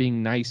to start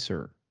being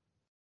nicer.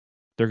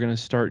 They're going to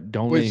start Wait,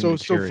 donating to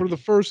so for the charity.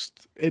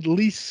 first at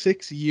least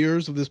 6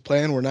 years of this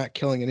plan, we're not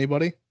killing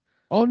anybody?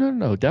 Oh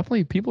no,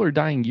 definitely people are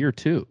dying year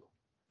 2.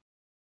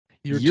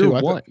 Year Year two,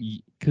 I one, thought.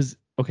 because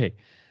okay,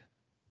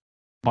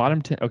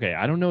 bottom 10. Okay,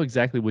 I don't know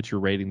exactly what you're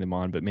rating them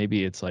on, but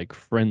maybe it's like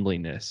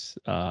friendliness,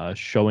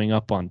 showing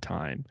up on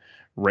time,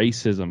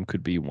 racism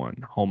could be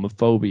one,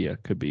 homophobia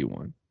could be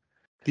one.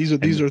 These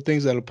And are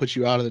things that'll put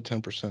you out of the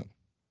 10%.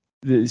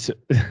 this,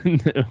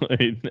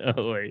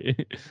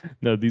 wait.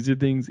 No, these are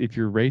things. If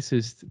you're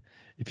racist,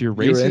 You're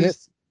in it?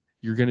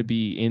 you're going to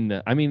be in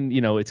the. I mean,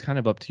 it's kind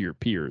of up to your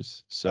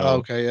peers. Oh, So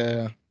okay,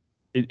 yeah.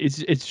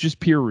 it's just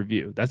peer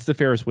review. That's the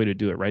fairest way to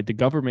do it, right? The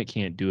government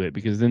can't do it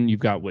because then you've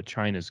got what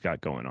China's got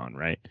going on,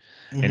 right?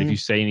 And if Mm-hmm. you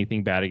say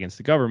anything bad against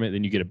the government,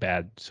 then you get a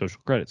bad social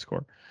credit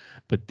score.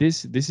 But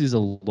this is a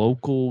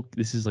local.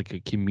 This is like a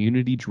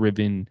community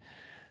driven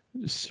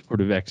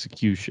sort of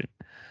execution.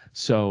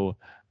 So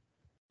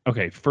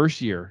okay,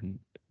 first year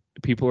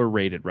people are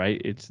rated,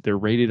 right? They're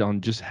rated on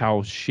just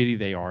how shitty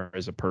they are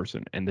as a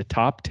person. And the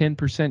top 10%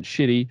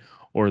 shitty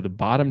or the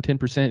bottom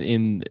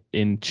 10%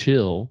 in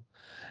chill,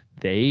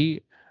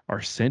 they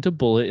are sent a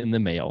bullet in the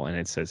mail and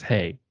it says,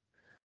 "Hey,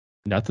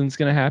 nothing's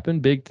going to happen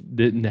big.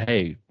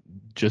 Hey,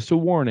 just a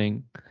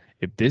warning.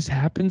 If this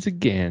happens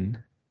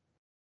again,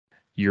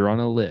 you're on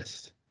a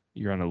list.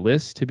 You're on a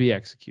list to be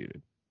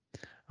executed."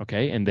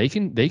 Okay? And they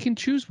can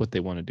choose what they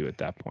want to do at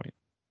that point.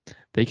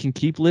 They can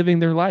keep living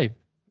their life.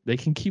 They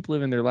can keep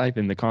living their life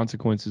and the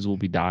consequences will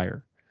be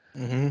dire.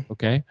 Mm-hmm.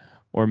 Okay?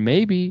 Or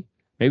maybe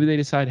they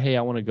decide, "Hey,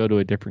 I want to go to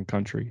a different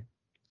country.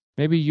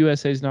 Maybe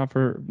USA is not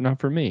for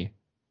me."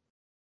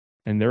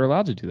 And they're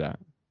allowed to do that.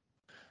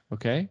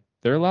 Okay?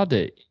 They're allowed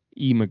to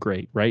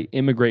immigrate, right?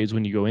 Immigrate is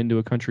when you go into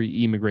a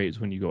country, emigrate is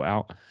when you go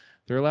out.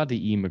 They're allowed to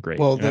immigrate.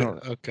 Well, And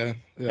okay,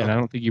 I yeah.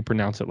 don't think you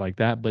pronounce it like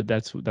that, but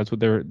that's what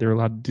they're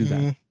allowed to do that.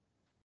 Mm-hmm.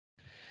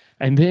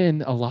 And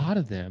then a lot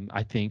of them,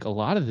 I think a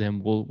lot of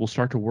them will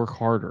start to work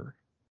harder.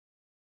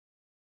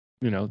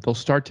 They'll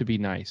start to be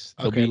nice.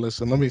 Okay,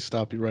 listen, let me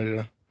stop you right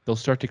here. They'll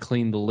start to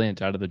clean the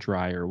lint out of the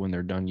dryer when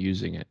they're done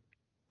using it.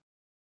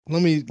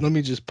 Let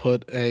me just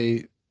put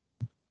a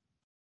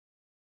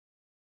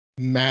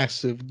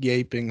massive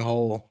gaping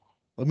hole.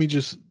 Let me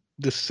just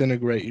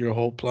disintegrate your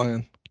whole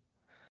plan.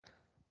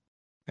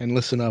 And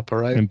listen up, all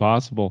right?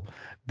 Impossible.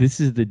 This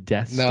is the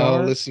Death No,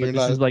 Star, listen, but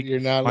this is like you're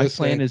not my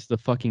plan listening. is the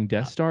fucking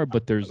Death Star,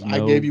 but there's I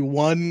gave no you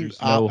one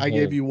I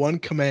gave hole. you one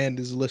command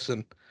is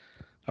listen.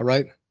 All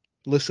right?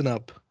 Listen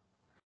up.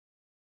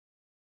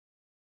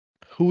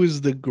 Who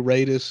is the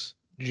greatest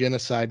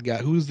genocide guy?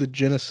 Who's the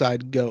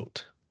genocide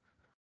goat?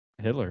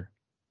 Hitler.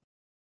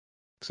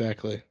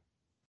 Exactly.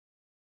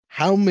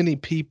 How many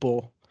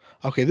people?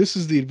 Okay, this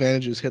is the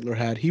advantages Hitler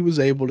had. He was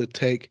able to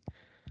take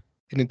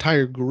an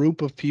entire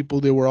group of people.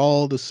 They were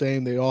all the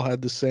same. They all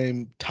had the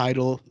same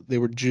title. They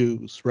were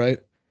Jews, right?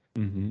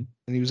 Mm-hmm.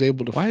 And he was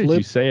able to Why did you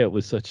flip. say it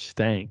with such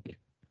stank?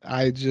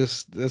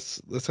 That's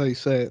how you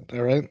say it.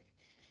 All right.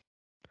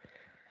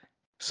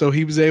 So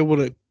he was able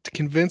to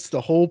convince the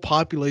whole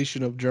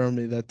population of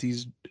Germany that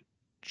these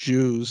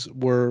Jews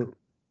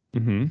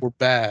Mm-hmm. were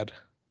bad.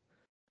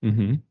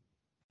 Mm-hmm.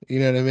 You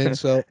know what I mean?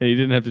 So And he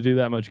didn't have to do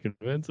that much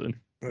convincing.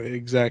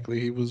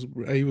 exactly, it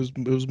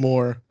was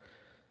more.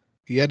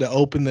 He had to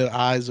open the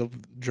eyes of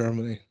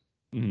Germany.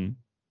 Mm-hmm.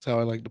 That's how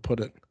I like to put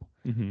it.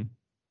 Mm-hmm.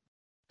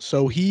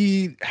 So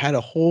he had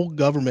a whole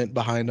government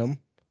behind him,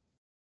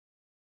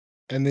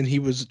 and then he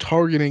was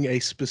targeting a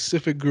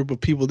specific group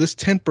of people. This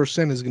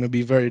 10% is going to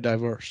be very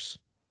diverse,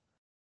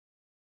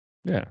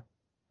 Yeah.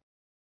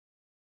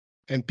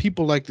 and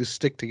people like to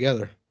stick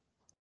together.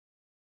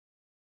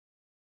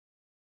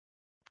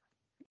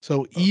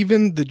 So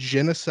even the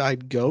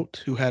genocide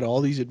goat, who had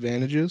all these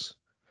advantages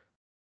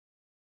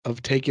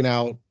of taking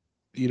out,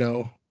 you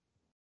know,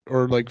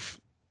 or like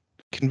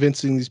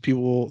convincing these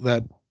people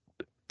that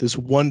this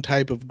one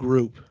type of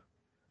group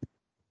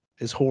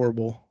is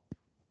horrible.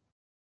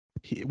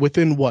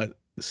 Within what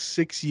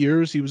 6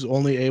 years, he was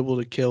only able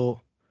to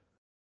kill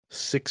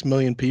 6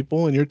 million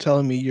people, and you're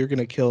telling me you're going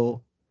to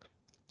kill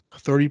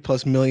 30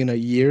 plus million a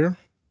year?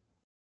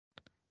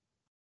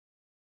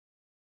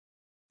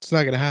 It's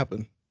not going to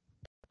happen.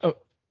 Oh,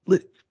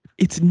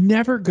 it's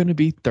never going to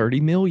be 30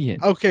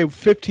 million. Okay,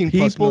 15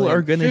 plus People million.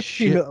 are going to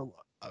 15 ship.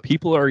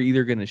 People are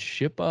either going to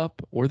ship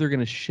up or they're going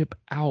to ship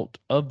out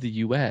of the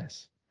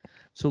U.S.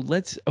 So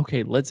let's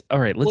say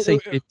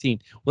 15.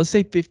 Let's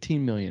say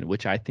 15 million,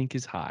 which I think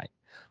is high.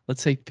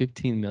 Let's say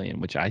 15 million,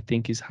 which I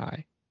think is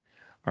high.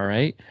 All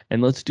right.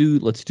 And let's do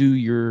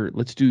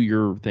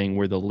your thing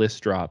where the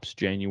list drops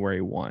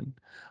January 1.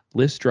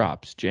 List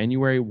drops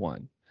January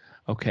 1.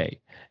 Okay.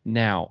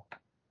 Now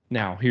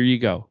here you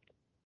go.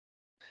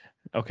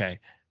 Okay.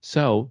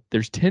 So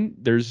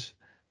there's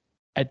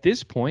at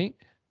this point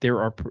there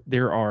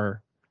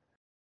are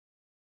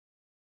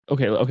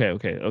okay.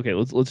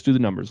 Let's do the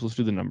numbers. Let's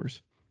do the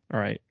numbers. All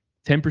right.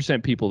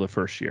 10% people the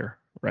first year,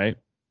 right?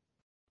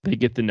 They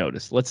get the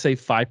notice. Let's say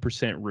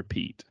 5%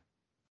 repeat.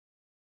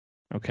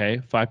 Okay,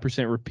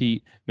 5%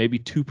 repeat, maybe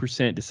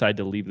 2% decide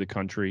to leave the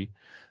country.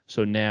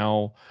 So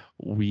now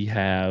we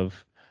have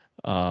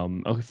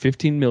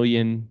 15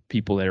 million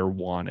people that are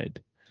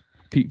wanted.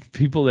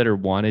 People that are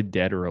wanted,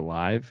 dead or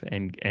alive,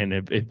 and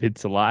if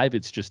it's alive,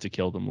 it's just to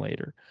kill them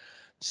later.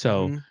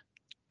 So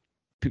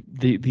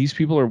Mhm. these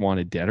people are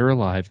wanted, dead or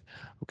alive.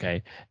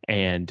 Okay,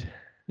 and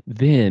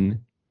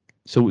then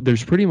so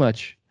there's pretty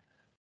much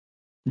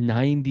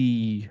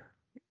 90,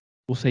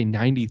 we'll say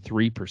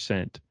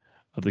 93%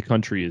 of the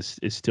country is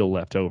still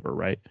left over,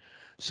 right?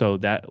 So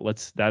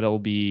that'll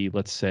be,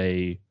 let's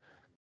say,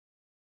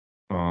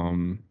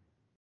 um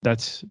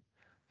that's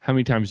how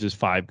many times does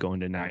 5 go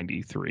into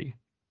 93?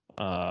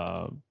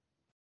 Uh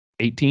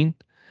 18?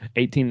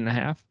 18 and a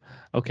half.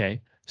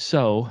 Okay.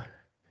 So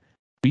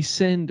we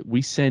send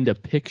a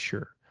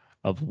picture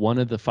of one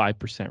of the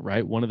 5%,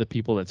 right? One of the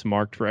people that's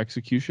marked for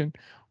execution.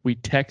 We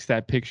text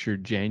that picture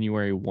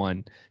January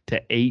 1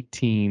 to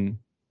 18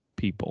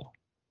 people.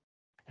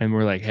 And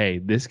we're like, hey,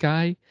 this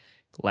guy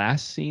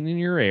last seen in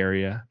your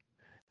area,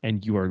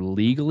 and you are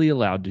legally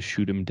allowed to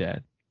shoot him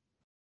dead.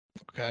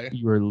 Okay.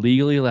 You are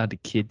legally allowed to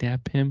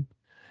kidnap him.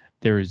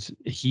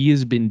 He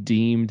has been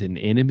deemed an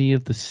enemy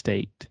of the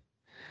state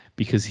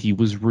because he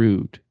was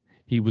rude.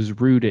 He was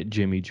rude at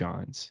Jimmy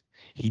John's.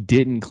 He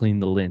didn't clean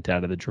the lint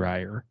out of the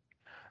dryer.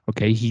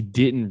 Okay, he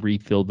didn't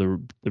refill the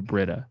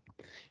Brita.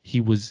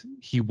 He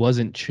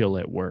wasn't chill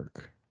at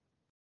work.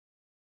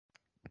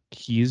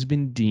 He has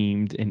been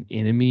deemed an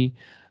enemy,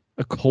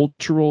 a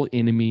cultural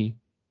enemy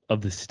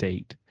of the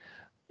state.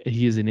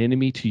 He is an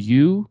enemy to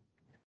you,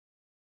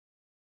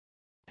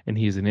 and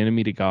he is an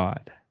enemy to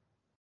God.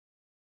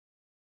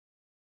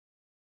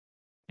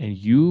 And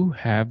you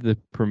have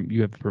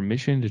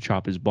permission to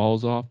chop his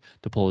balls off,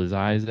 to pull his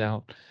eyes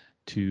out,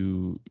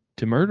 to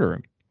murder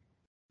him,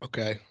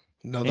 Okay.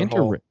 Another and to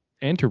hole.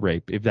 and to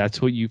rape if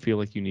that's what you feel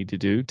like you need to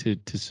do to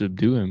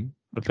subdue him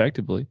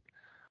effectively,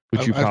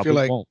 which you I feel probably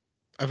like won't.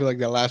 I feel like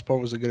that last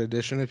part was a good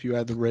addition. If you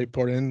add the rape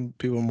part in,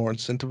 people are more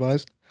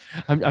incentivized.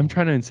 I'm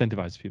trying to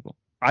incentivize people.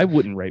 I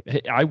wouldn't rape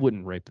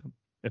them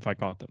if I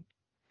caught them.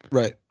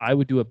 Right. I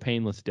would do a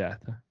painless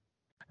death.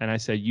 And I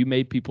said, you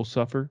made people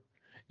suffer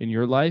in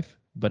your life,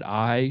 but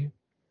I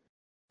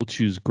will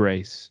choose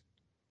grace,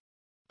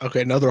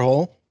 Okay. Another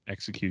hole.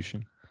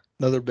 execution.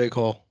 Another big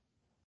hole.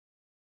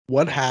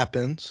 What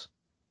happens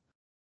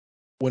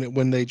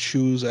when they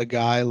choose a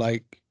guy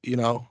like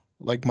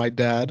like my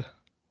dad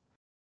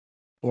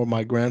or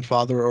my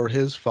grandfather or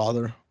his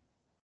father,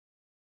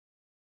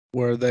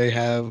 where they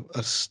have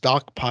a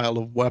stockpile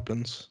of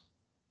weapons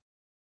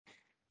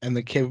and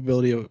the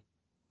capability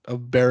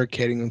of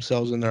barricading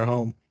themselves in their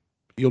home?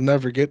 You'll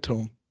never get to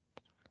them.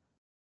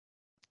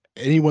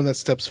 Anyone that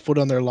steps foot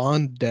on their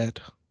lawn, dead.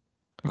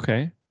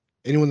 Okay.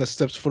 Anyone that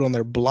steps foot on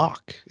their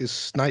block is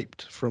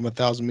sniped from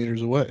 1,000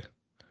 meters away.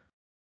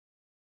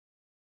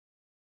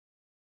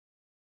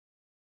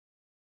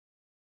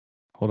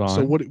 Hold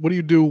So on. what do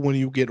you do when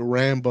you get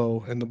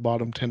Rambo in the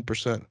bottom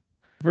 10%?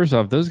 First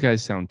off, those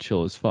guys sound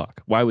chill as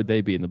fuck. Why would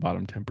they be in the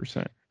bottom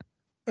 10%?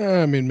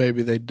 I mean,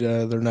 maybe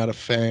they're not a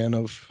fan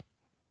of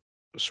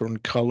a certain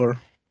color.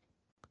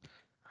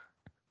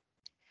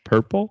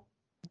 Purple?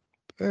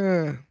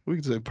 We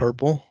could say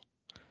purple.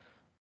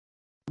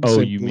 We could Oh,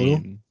 say you blue.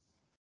 mean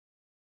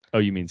oh,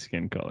 you mean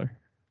skin color.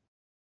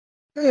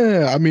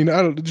 I mean,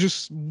 I don't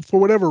just for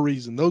whatever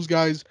reason,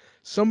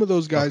 some of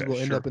those guys Okay, will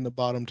end sure. up in the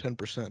bottom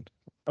 10%.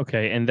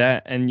 Okay,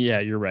 and yeah,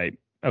 you're right.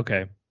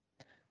 Okay.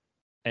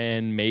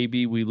 And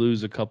maybe we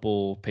lose a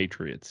couple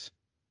patriots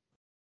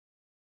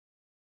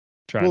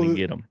trying to Well,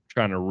 get them,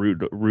 trying to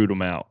root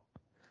them out.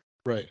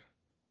 right.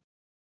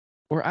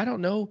 Or I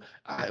don't know.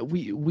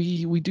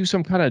 We do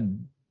some kind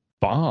of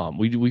bomb.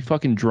 We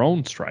fucking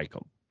drone strike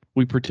them.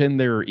 We pretend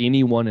they're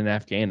anyone in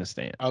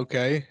Afghanistan.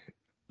 Okay.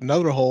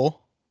 Another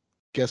hole.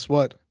 Guess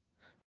what?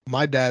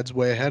 My dad's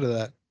way ahead of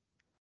that.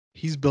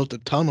 He's built a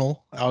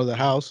tunnel out of the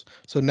house.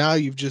 So now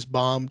you've just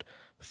bombed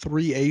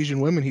 3 Asian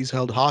women he's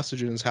held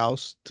hostage in his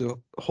house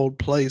to hold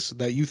place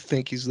that you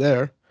think he's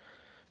there.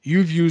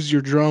 You've used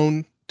your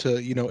drone to,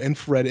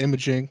 infrared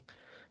imaging,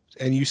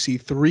 and you see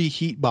 3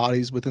 heat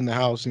bodies within the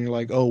house, and you're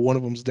like, oh, one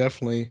of them's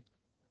definitely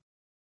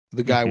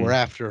the guy we're Hmm.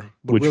 after.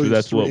 But Which really, it's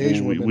that's three what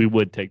Asian we women.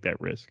 would take that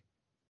risk.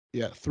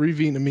 Yeah, 3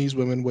 Vietnamese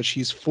women, which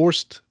he's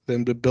forced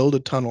them to build a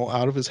tunnel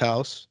out of his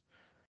house.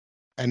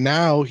 And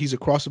now he's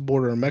across the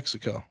border in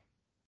Mexico.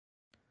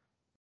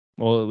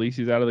 Well, at least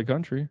he's out of the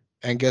country.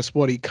 And guess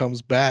what? He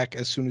comes back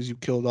as soon as you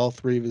killed all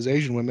 3 of his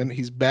Asian women.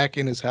 He's back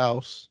in his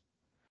house.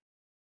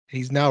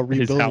 He's now His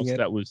rebuilding house it.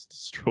 that was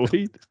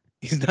destroyed.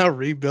 He's now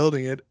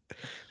rebuilding it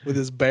with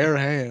his bare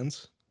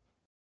hands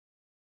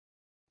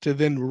to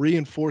then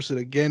reinforce it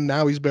again.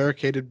 Now he's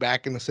barricaded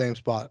back in the same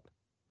spot.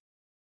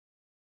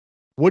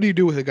 What do you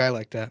do with a guy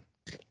like that?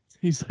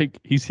 He's like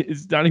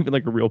it's not even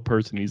like a real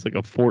person. He's like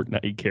a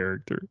Fortnite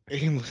character.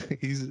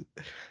 He's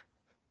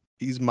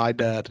my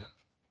dad.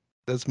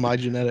 That's my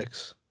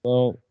genetics.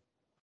 Well,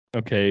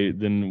 okay,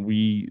 then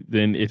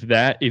if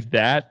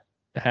that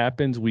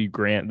happens, we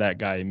grant that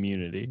guy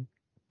immunity.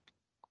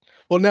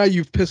 Well, now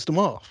you've pissed him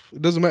off.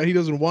 It doesn't matter. He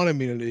doesn't want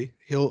immunity.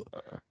 He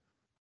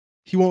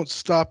won't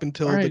stop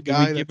until All right, the then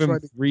we guy give that him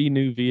tried to. 3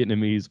 new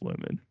Vietnamese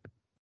women.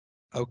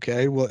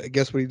 Okay, well,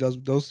 guess what he does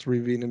with those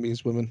 3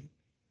 Vietnamese women?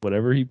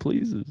 Whatever he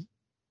pleases.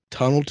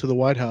 Tunnel to the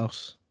White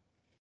House.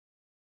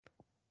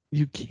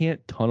 You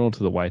can't tunnel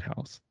to the White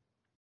House.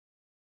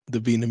 The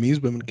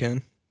Vietnamese women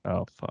can.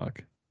 Oh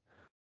fuck.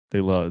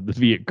 The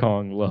Viet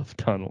Cong love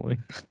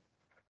tunneling.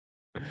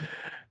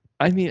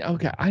 I mean,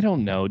 okay, I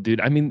don't know,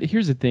 dude. I mean,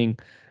 here's the thing.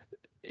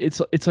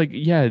 It's like,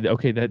 yeah,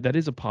 okay, that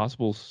is a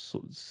possible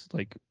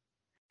like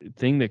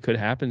thing that could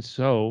happen.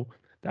 So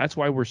that's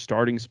why we're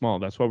starting small.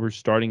 That's why we're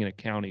starting in a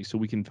county so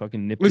we can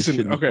fucking nip this shit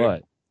in the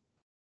butt.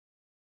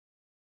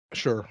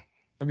 Sure.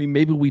 I mean,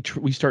 maybe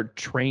we start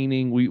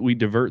training. We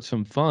divert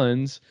some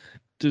funds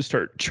to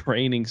start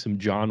training some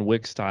John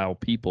Wick style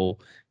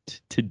people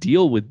to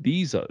deal with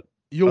these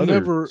You'll other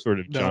never sort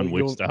of John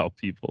Wick style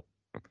people.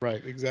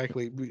 Right,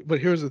 exactly. But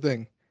here's the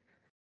thing.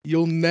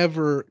 You'll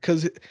never,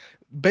 because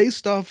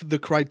based off the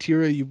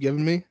criteria you've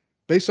given me,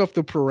 based off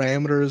the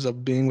parameters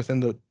of being within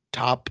the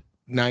top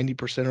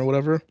 90% or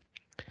whatever,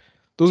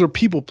 those are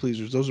people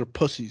pleasers. Those are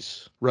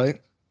pussies, right?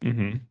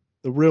 Mm-hmm.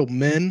 The real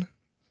men,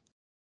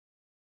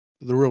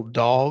 the real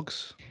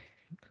dogs,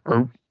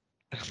 the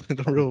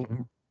real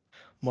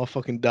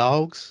motherfucking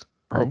dogs.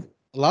 A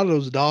lot of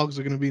those dogs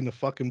are going to be in the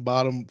fucking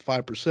bottom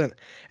 5%.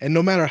 And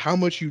no matter how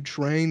much you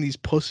train these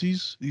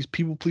pussies, these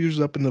people pleasers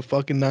up in the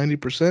fucking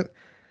 90%,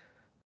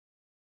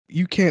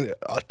 you can't,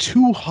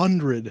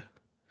 200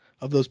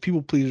 of those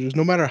people pleasers,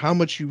 no matter how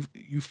much you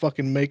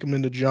fucking make them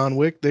into John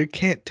Wick, they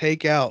can't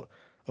take out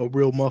a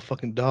real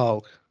motherfucking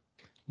dog.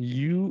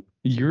 You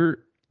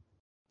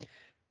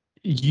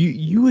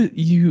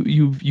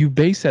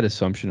base that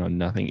assumption on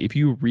nothing. If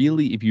you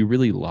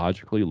really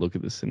logically look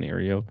at the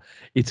scenario,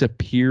 it's a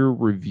peer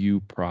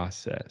review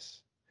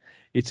process.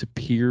 It's a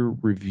peer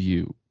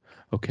review.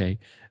 Okay.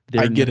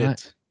 I get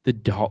it. The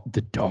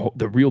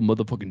real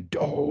motherfucking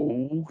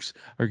dogs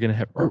are gonna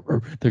have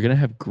they're gonna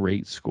have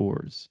great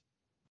scores.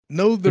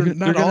 No, they're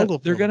not all of them.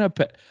 They're gonna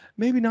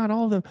maybe not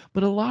all of them,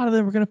 but a lot of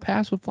them are gonna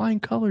pass with flying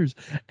colors.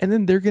 And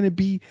then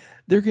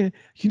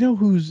you know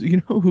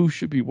who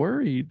should be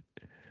worried?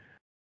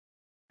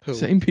 Who?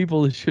 Same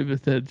people that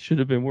should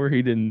have been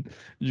worried in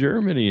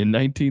Germany in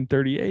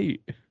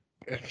 1938.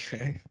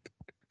 Okay.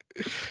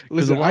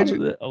 Because a Listen,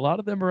 lot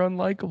of them are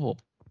unlikable.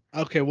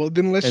 okay, well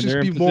then let's And just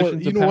they're in be more.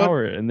 positions You of know what?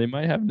 power, and they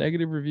might have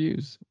negative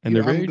reviews, and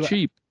You they're know, very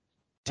cheap.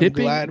 I'm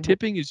glad.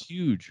 Tipping is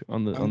huge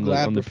on the I'm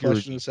glad we're peer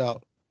fleshing this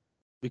out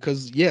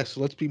because yes,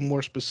 let's be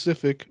more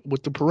specific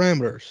with the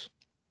parameters.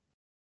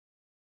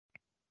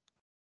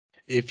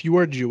 If you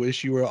are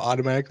Jewish, you are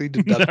automatically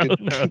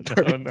deducted No.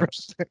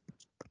 30%.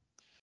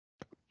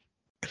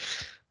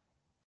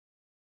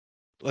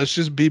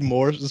 Let's be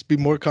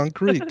more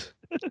concrete.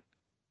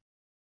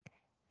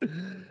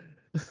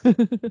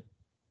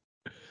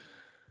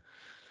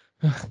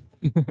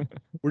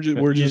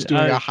 We're just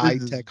doing a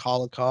high-tech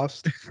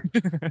Holocaust.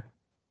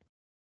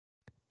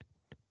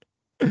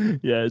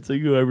 Yeah, it's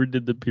like whoever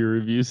did the peer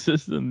review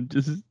system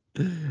just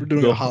We're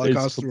doing a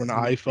Holocaust through an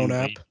iPhone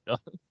app.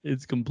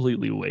 It's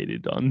completely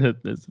weighted on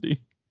ethnicity.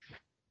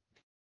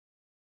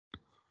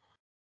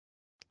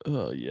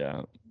 Oh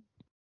yeah.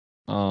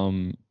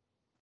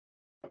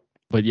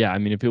 But yeah, I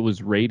mean, if it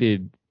was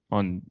rated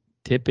on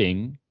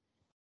tipping,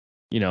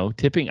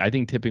 I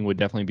think tipping would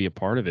definitely be a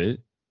part of it.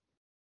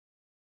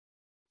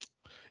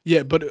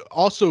 Yeah, but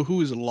also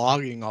who is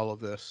logging all of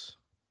this?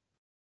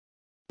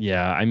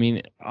 Yeah, I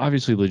mean,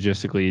 obviously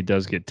logistically it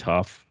does get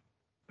tough.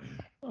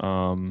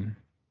 And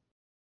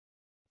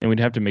we'd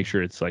have to make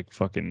sure it's like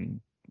fucking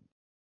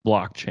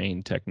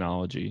blockchain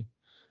technology.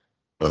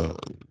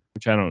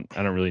 Which I don't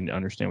really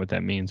understand what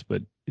that means,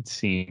 but it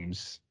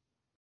seems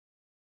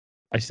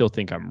I still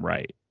think I'm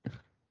right.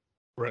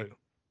 Right.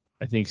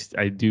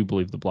 I do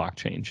believe the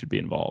blockchain should be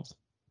involved.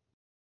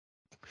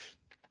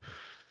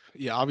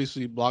 Yeah,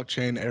 obviously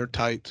blockchain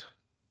airtight.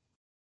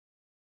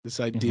 This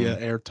idea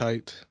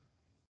airtight.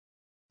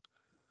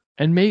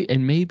 And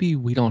maybe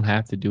we don't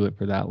have to do it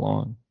for that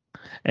long.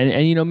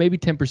 And maybe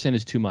 10%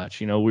 is too much.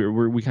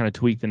 We kind of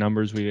tweak the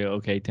numbers. We go,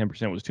 okay,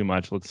 10% was too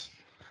much. Let's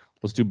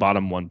do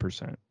bottom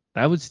 1%.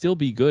 That would still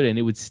be good, and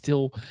it would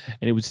still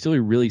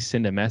really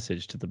send a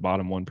message to the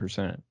bottom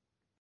 1%.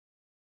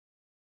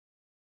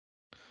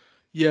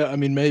 Yeah, I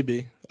mean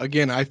maybe.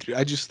 Again, I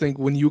just think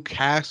when you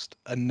cast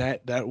a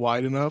net that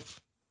wide enough,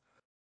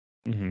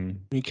 Mm-hmm. When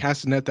you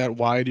cast a net that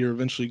wide, you're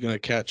eventually gonna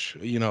catch,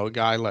 a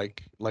guy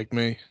like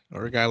me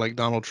or a guy like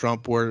Donald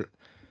Trump, where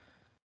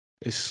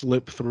they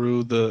slip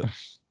through the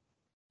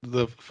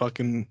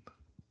fucking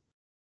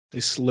they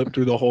slip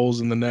through the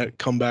holes in the net,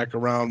 come back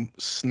around,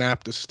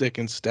 snap the stick,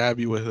 and stab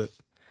you with it.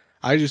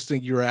 I just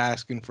think you're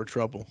asking for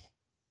trouble.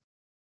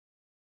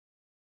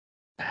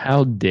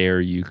 How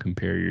dare you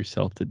compare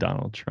yourself to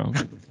Donald Trump?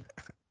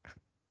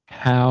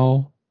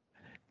 How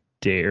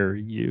dare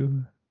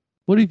you?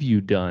 What have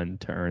you done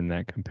to earn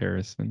that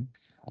comparison?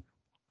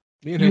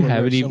 Me and You him are very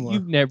haven't even, similar.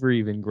 you've never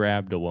even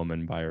grabbed a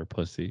woman by her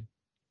pussy.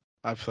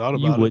 I've thought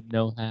You about it. wouldn't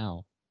know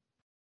how.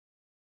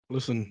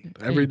 Listen,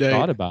 Yeah, every you've day.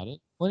 thought about it.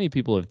 Plenty of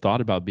people have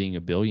thought about being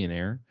a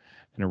billionaire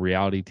and a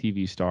reality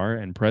TV star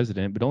and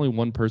president, but only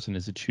one person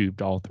has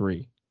achieved all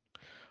three.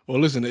 Well,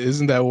 listen,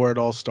 isn't that where it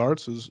all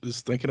starts? Is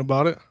thinking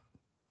about it?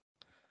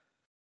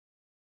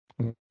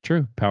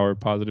 True. Power of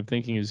positive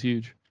thinking is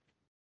huge.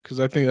 Because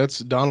I think that's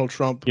Donald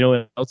Trump. You know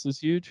what else is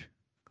huge?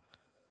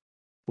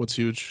 What's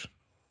huge?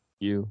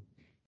 You.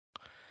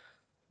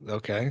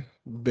 Okay,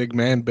 big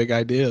man, big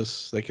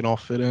ideas. They can all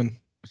fit in.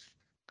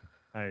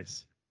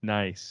 Nice.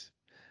 Nice.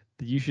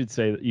 You should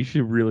say that. You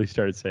should really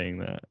start saying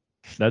that.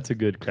 That's a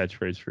good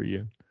catchphrase for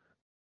you.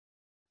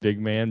 Big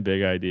man,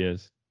 big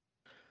ideas.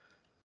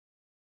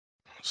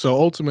 So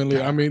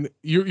ultimately, I mean,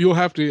 you'll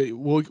have to.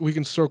 We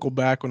can circle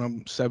back when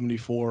I'm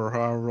 74 or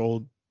however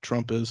old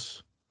Trump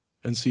is,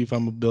 and see if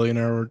I'm a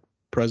billionaire or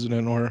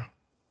president or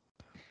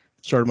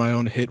start my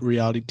own hit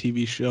reality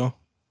TV show.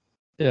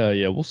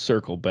 Yeah, we'll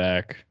circle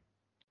back.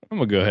 I'm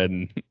gonna go ahead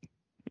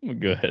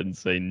and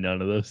say none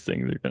of those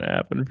things are gonna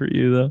happen for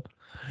you though.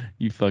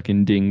 You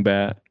fucking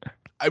dingbat.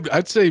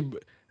 I'd say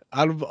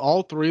out of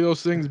all three of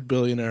those things,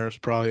 billionaire is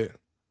probably.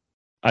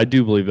 I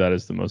do believe that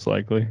is the most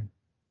likely.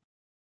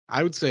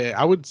 I would say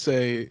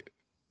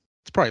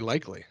it's probably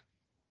likely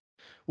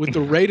with the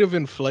rate of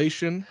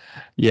inflation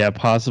Yeah,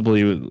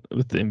 possibly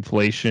with the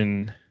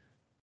inflation.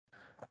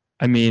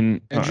 I mean,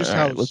 and all just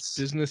how right, let's.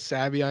 business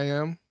savvy I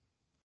am.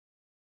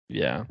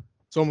 Yeah,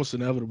 It's almost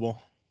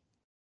inevitable.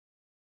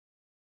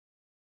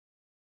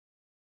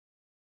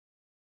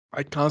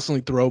 I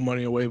constantly throw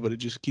money away, but it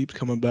just keeps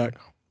coming back.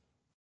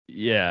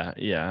 yeah.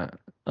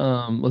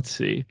 Let's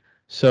see.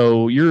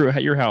 So you're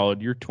how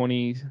old? You're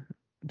 20,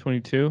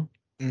 22?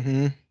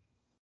 Mm-hmm.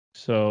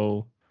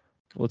 So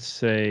let's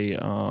say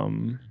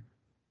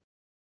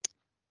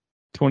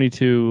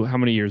 22, how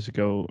many years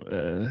ago?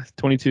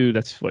 22,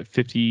 that's what,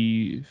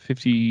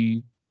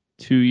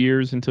 52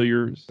 years until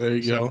you're There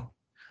you seven. go.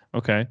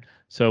 Okay.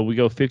 So we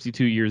go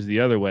 52 years the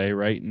other way,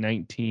 right?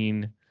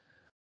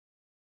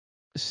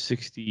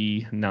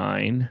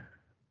 1969.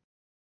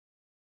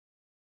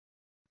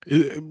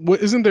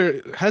 Isn't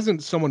there?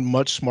 Hasn't someone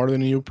much smarter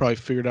than you probably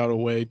figured out a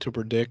way to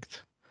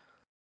predict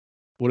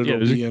what Yeah,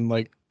 it'll be in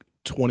like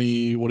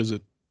 20? What is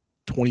it?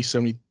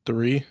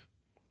 2073.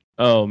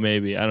 oh,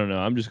 maybe. I don't know.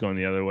 I'm just going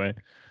the other way.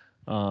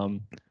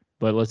 Um,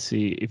 but let's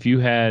see. If you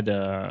had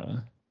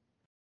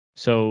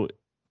so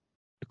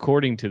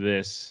according to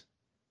this,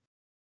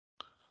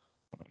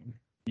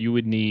 you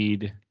would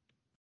need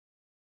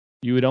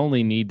you would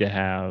only need to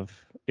have,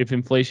 if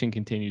inflation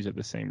continues at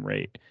the same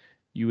rate,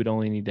 you would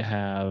only need to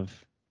have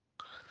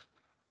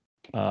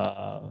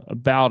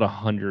about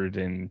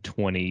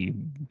 $120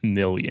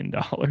 million,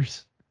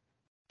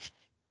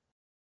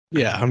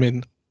 Yeah, I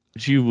mean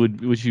which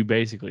you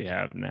basically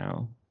have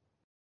now.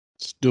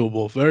 it's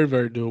doable. Very,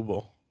 very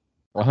doable.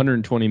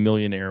 120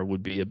 millionaire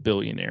would be a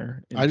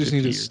billionaire in I just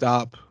need 50 to years.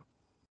 stop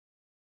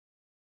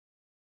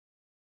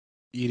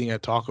eating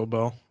at Taco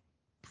Bell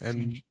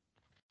and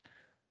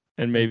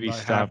And maybe maybe buy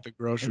half stop the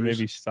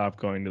groceries.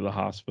 going to the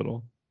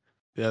hospital.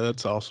 Yeah,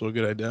 that's also a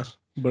good idea.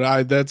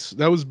 But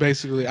that was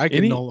basically I can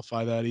Any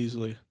nullify that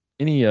easily.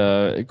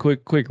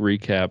 quick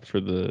recap for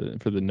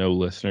the no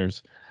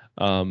listeners.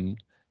 Um,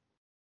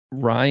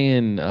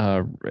 Ryan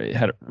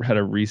had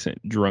a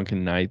recent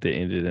drunken night that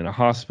ended in a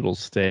hospital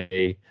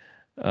stay.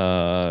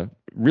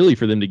 Really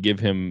for them to give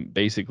him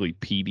basically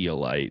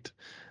Pedialyte,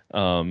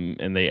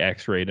 and they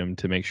X-rayed him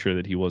to make sure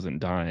that he wasn't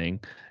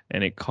dying.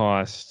 And it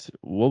cost,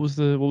 what was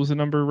the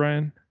number,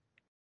 Ryan?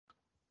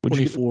 Would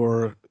you get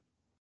 24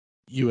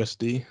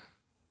 USD.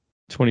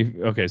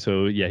 20? Okay,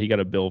 so yeah, he got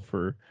a bill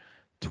for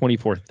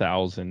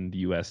 24,000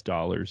 US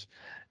dollars.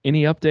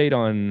 Any update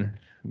on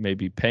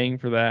maybe paying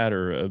for that,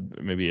 or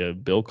maybe a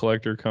bill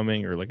collector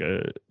coming, or like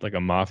a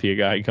mafia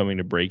guy coming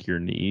to break your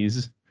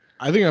knees?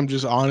 I think I'm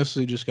just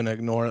honestly just gonna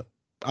ignore it.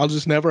 I'll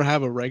just never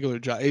have a regular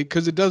job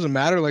because it doesn't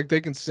matter. Like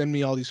they can send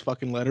me all these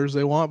fucking letters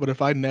they want, but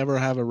if I never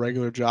have a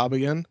regular job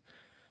again,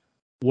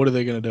 what are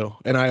they gonna do?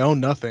 And I own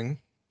nothing,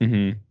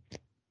 Mm-hmm.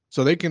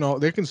 so they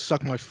can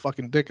suck my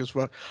fucking dick as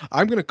well.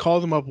 I'm gonna call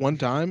them up one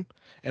time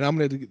and I'm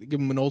gonna give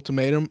them an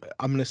ultimatum.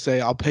 I'm gonna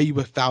say I'll pay you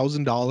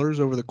 $1,000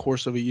 over the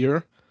course of a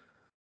year,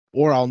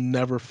 or I'll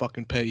never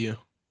fucking pay you.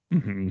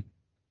 Mm-hmm.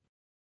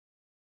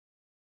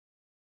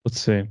 Let's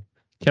see.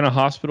 Can a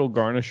hospital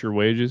garnish your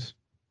wages?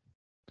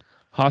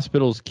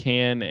 Hospitals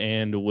can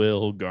and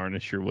will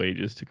garnish your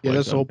wages to Yeah, collect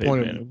that's the whole unpaid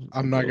point of medical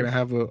I'm not gonna bills.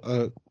 have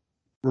a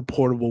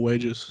reportable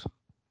wages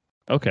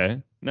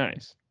Okay,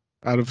 nice.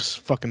 out of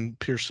fucking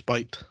pure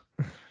spite.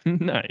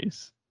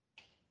 Nice.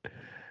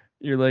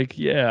 You're like,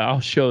 yeah, I'll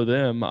show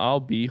them. I'll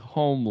be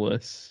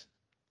homeless.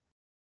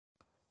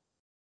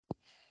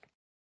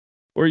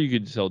 Or you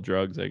could sell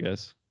drugs, I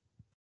guess.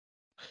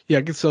 Yeah,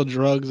 I could sell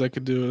drugs. I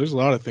could do. There's a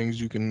lot of things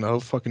you can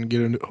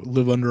fucking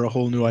live under a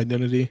whole new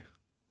identity.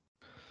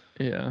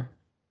 Yeah.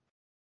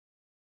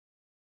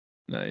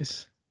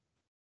 Nice.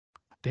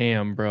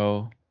 Damn,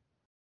 bro.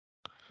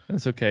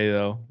 That's okay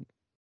though.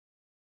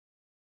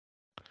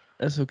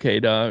 That's okay,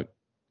 dog.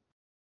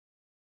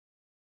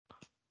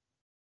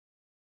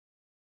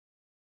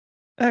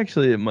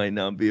 Actually, it might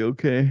not be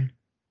okay.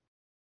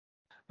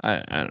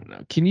 I don't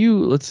know. Can you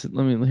let's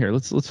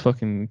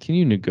fucking can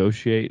you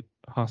negotiate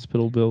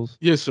hospital bills?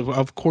 Yes,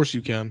 of course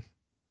you can.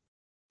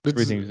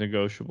 Everything's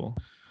negotiable.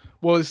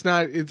 Well, it's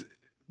not. It's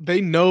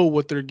they know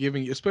what they're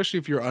giving you, especially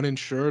if you're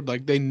uninsured.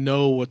 Like they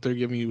know what they're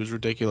giving you is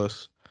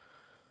ridiculous.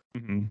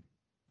 Mm-hmm.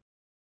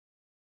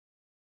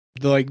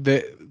 Like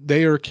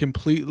they are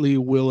completely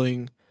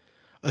willing,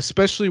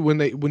 especially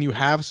when you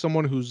have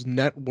someone whose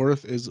net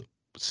worth is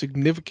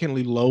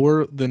significantly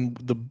lower than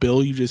the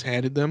bill you just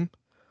handed them.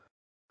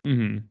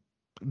 Mm-hmm.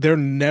 They're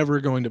never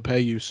going to pay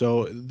you,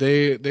 so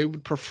they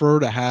would prefer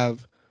to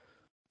have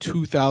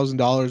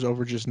 $2,000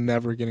 over just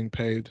never getting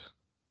paid.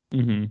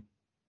 Mm-hmm.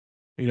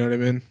 You know what I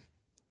mean?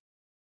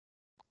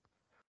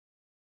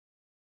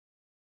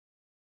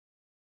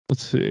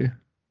 Let's see.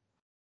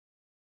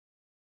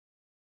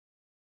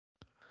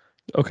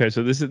 Okay,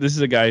 so this is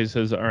a guy who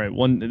says, all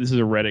right, this is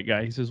a Reddit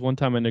guy. He says, one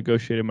time I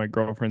negotiated my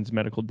girlfriend's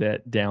medical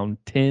debt down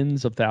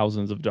tens of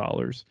thousands of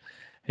dollars,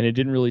 and it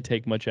didn't really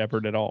take much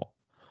effort at all.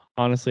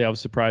 Honestly, I was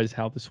surprised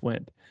how this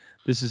went.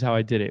 This is how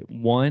I did it.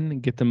 1,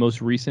 get the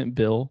most recent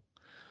bill.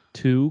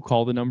 2,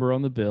 call the number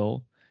on the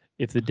bill.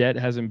 If the debt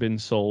hasn't been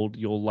sold,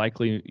 you'll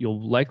likely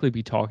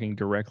be talking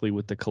directly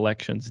with the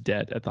collections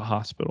debt at the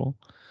hospital.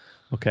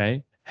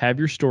 Okay? Have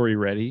your story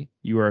ready.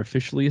 You are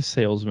officially a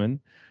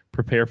salesman.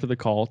 Prepare for the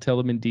call. Tell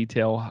them in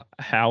detail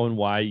how and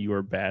why you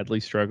are badly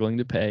struggling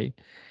to pay.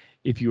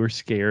 If you are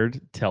scared,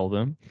 tell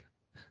them.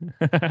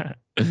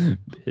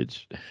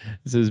 Bitch. It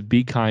says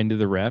be kind to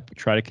the rep.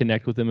 Try to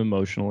connect with them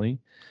emotionally.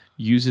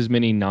 Use as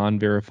many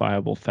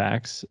non-verifiable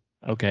facts.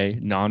 Okay,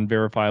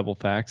 non-verifiable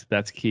facts.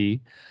 That's key.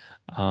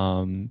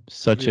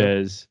 Such Yep.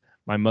 as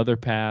my mother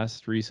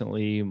passed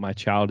recently. My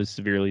child is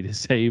severely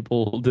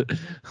disabled.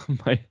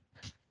 my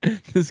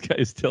This guy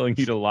is telling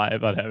you to lie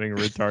about having a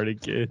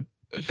retarded kid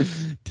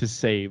to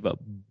save a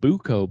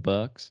buco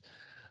bucks.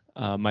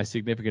 My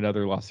significant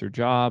other lost their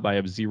job. I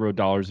have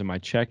 $0 in my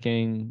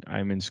checking.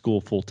 I'm in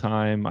school full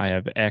time. I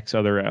have X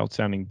other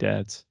outstanding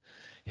debts.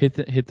 Hit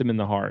them in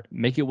the heart.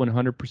 Make it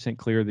 100%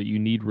 clear that you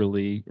need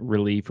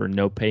relief or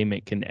no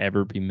payment can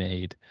ever be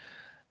made.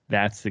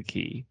 That's the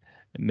key.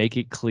 Make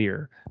it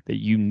clear that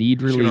you need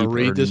You're gonna relief or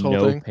read this whole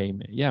no thing?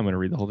 payment. Yeah, I'm going to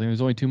read the whole thing.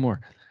 There's only 2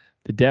 more.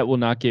 The debt will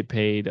not get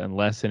paid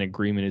unless an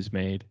agreement is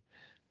made.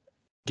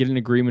 Get an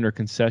agreement or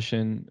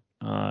concession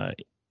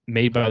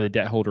made by the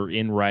debt holder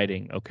in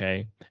writing,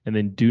 okay? And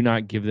then do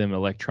not give them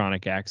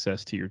electronic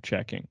access to your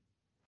checking.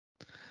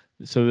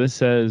 So this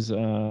says,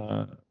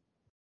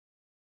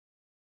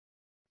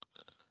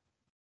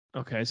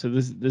 okay, so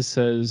this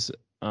says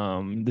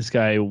this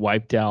guy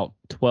wiped out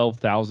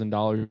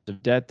 $12,000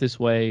 of debt this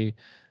way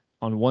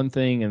on one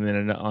thing, and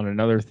then on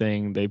another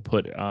thing they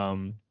put her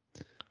on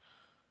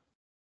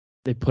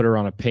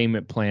a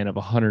payment plan of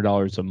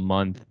 $100 a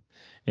month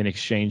in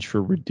exchange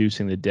for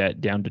reducing the debt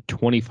down to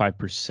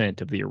 25%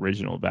 of the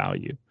original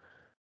value.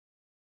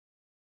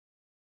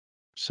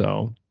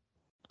 So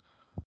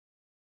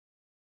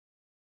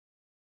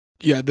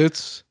Yeah,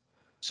 that's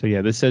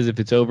this says if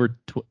it's over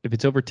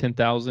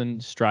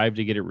 10,000, strive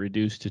to get it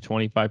reduced to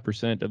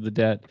 25% of the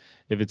debt.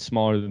 If it's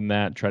smaller than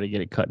that, try to get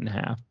it cut in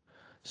half.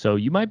 So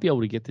you might be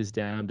able to get this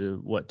down to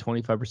what,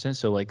 25%,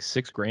 so like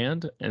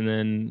 $6,000, and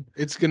then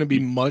it's gonna be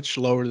much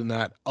lower than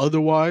that.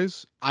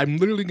 Otherwise, I'm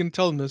literally gonna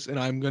tell them this, and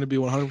I'm gonna be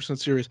 100%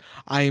 serious.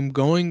 I am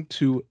going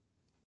to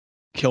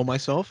kill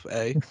myself,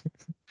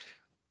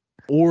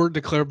 or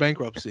declare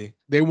bankruptcy.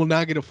 They will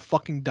not get a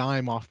fucking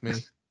dime off me.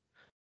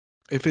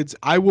 If it's,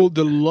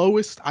 the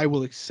lowest I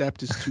will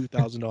accept is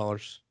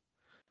 $2,000.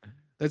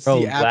 That's the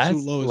bro,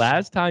 absolute lowest.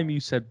 last time you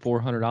said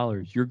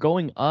 $400. You're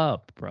going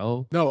up,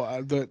 bro.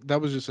 No,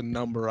 that was just a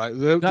number.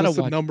 Gotta That's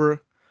the watch.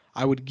 number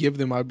I would give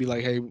them. I'd be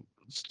like, hey,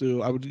 let's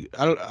do. I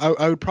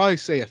would probably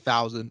say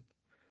 1,000.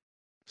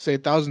 Say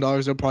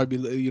 $1,000. They'll probably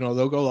be,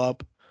 they'll go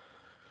up.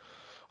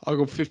 I'll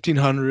go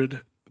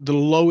 1,500. The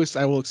lowest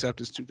I will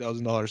accept is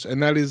 $2,000,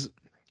 and that is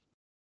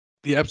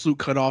the absolute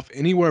cutoff.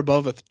 Anywhere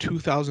above a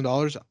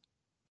 $2,000,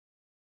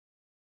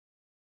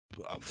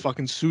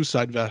 fucking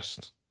suicide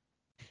vest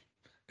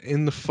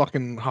in the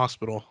fucking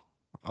hospital.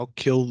 I'll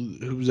kill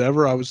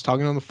whoever I was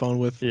talking on the phone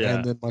with, Yeah.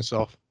 and then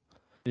myself.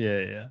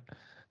 Yeah.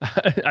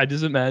 I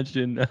just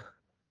imagine.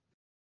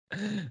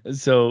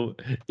 So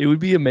it would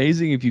be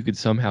amazing if you could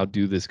somehow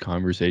do this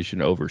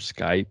conversation over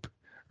Skype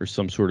or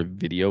some sort of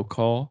video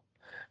call,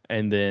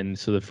 And then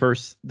so the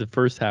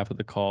first half of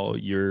the call,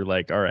 you're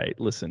like, all right,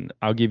 listen,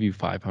 I'll give you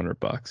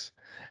 $500,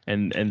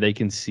 and they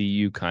can see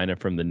you kind of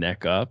from the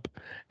neck up,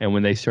 and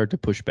when they start to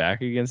push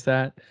back against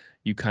that,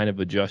 you kind of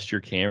adjust your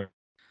camera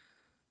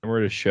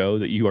to show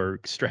that you are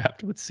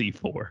strapped with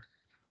C4,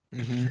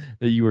 Mm-hmm.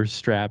 that you are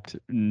strapped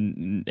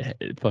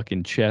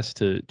fucking chest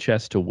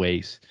to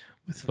waist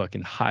with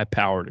fucking high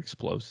powered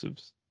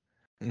explosives.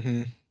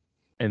 Mm-hmm.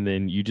 And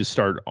then you just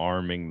start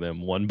arming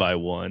them one by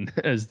one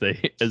as they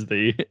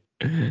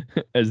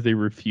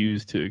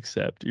refuse to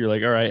accept. You're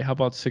like, all right, how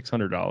about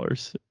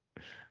 $600?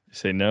 They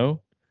say no.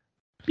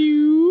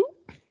 Pew.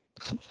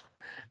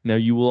 Now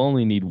you will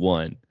only need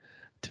one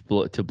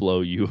to blow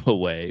you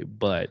away,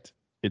 but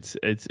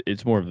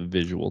it's more of a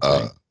visual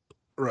thing.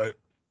 Right.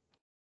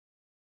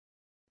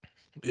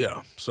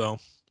 Yeah. So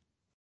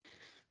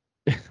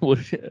What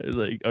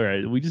like, all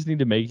right, we just need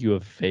to make you a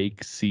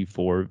fake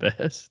C4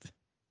 vest.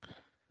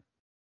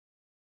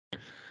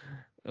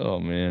 Oh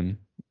man,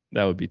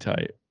 that would be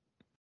tight.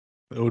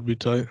 that would be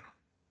tight.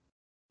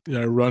 Yeah,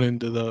 I run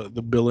into the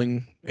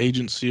billing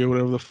agency or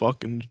whatever the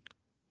fuck and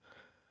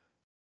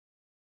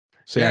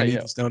say I Yeah, need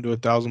yeah. this down to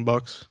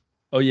 $1,000.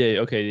 Oh yeah,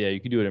 okay, yeah, you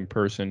can do it in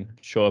person.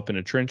 Show up in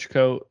a trench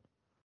coat.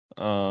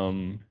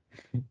 Um,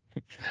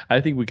 I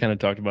think we kind of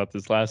talked about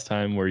this last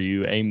time, where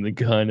you aim the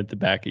gun at the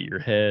back of your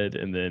head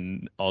and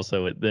then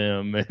also at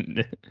them,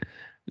 and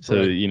so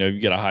Right. you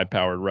get a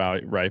high-powered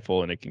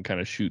rifle and it can kind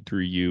of shoot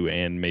through you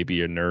and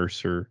maybe a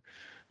nurse or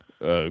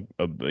a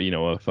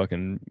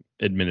fucking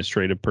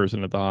administrative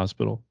person at the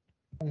hospital.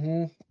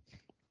 Mm-hmm.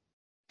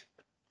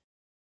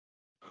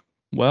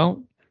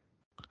 Well,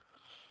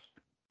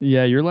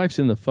 yeah, your life's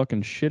in the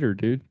fucking shitter,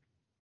 dude.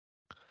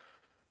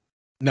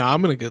 Now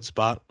I'm in a good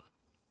spot.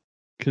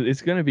 Cause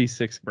it's gonna be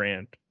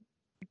 $6,000.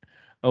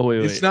 Oh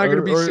wait, It's wait, not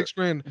gonna be or 6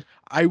 grand.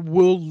 I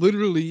will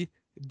literally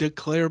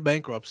declare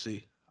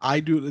bankruptcy. I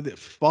do.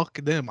 Fuck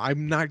them.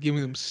 I'm not giving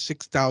them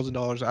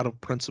 $6,000 out of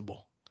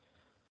principle.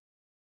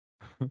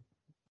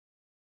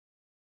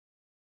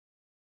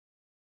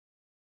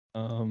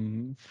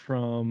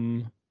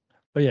 from.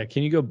 Oh yeah,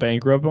 can you go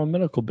bankrupt on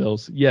medical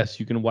bills? Yes,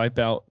 you can wipe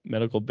out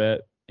medical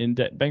debt in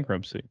debt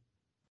bankruptcy.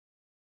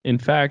 In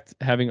fact,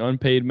 having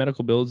unpaid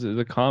medical bills is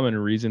a common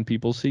reason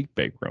people seek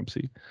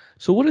bankruptcy.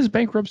 So what does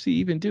bankruptcy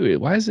even do?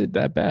 Why is it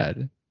that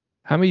bad?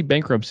 How many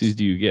bankruptcies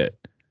do you get?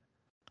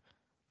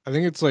 I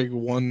think it's like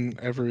one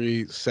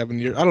every 7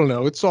 years. I don't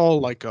know. It's all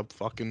like a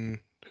fucking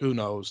who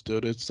knows,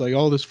 dude. It's like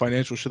all this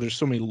financial shit. There's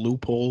so many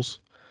loopholes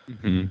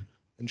Mm-hmm.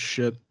 and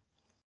shit.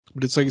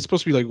 But it's like it's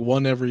supposed to be like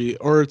one every,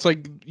 or it's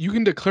like you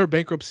can declare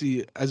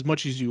bankruptcy as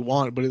much as you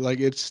want, but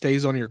it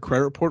stays on your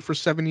credit report for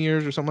 7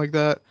 years or something like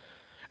that.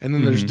 And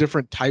then there's Mm-hmm.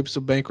 different types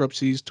of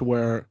bankruptcies to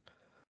where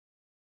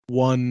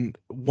one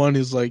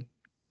is like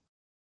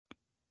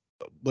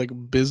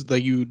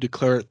you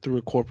declare it through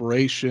a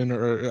corporation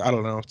or I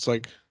don't know. It's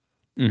like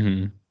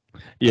Mm-hmm. I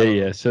Yeah, don't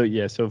know. yeah. So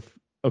yeah,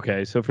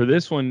 okay. So for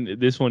this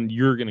one,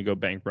 you're gonna go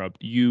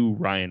bankrupt. You,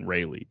 Ryan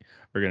Rayleigh,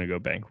 are gonna go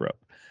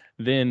bankrupt.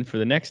 Then for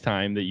the next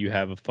time that you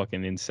have a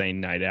fucking insane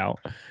night out,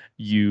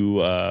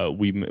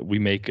 we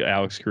make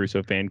Alex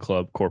Caruso Fan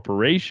Club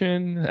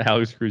Corporation,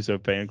 Alex Caruso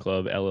Fan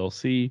Club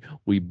LLC.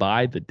 We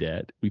buy the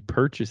debt, we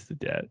purchase the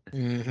debt,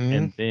 Mm-hmm.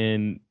 and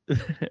then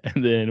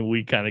and then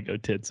we kind of go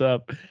tits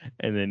up,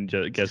 and then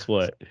guess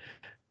what?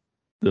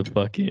 The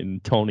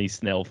fucking Tony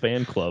Snell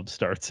Fan Club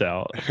starts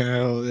out.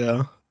 Hell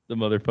yeah. The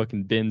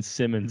motherfucking Ben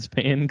Simmons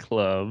fan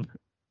club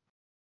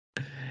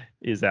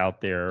is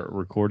out there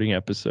recording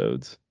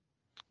episodes.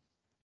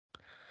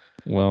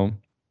 Well,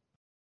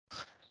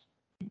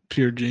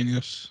 Pure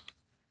genius.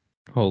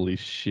 holy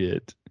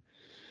shit.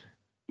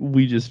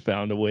 We just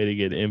found a way to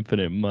get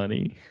infinite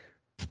money.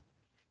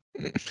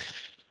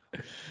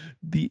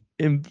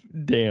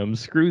 Damn,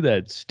 screw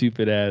that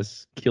stupid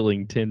ass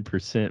killing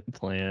 10%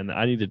 plan.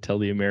 I need to tell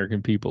the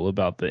American people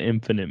about the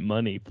infinite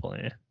money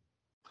plan.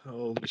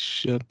 Holy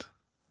shit.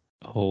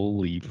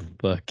 Holy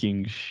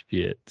fucking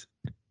shit.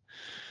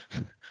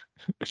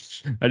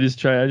 I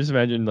just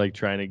imagine like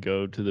trying to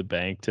go to the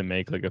bank to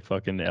make like a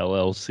fucking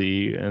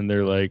LLC, and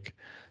they're like,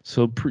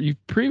 so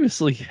you've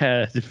previously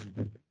had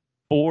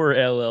 4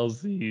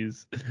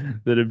 LLCs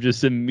that have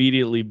just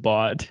immediately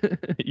bought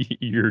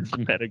your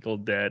medical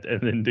debt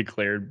and then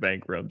declared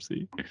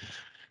bankruptcy.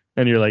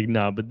 And you're like,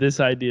 nah, but this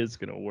idea is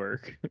gonna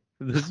work.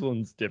 This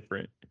one's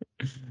different.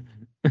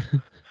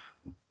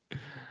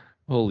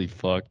 Holy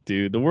fuck,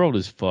 dude. The world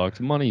is fucked.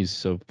 Money is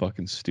so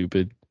fucking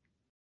stupid.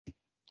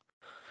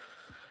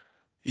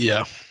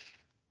 Yeah.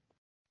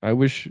 I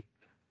wish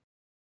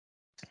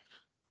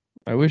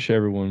I wish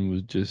everyone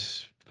would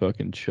just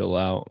fucking chill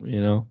out,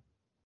 you know?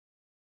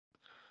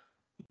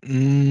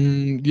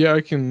 Yeah,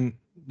 I can.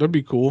 That'd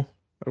be cool.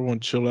 Everyone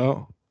chill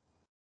out.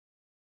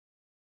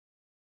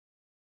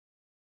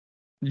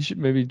 You should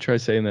maybe try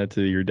saying that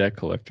to your debt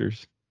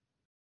collectors.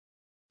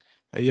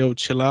 Hey, yo,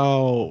 chill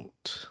out.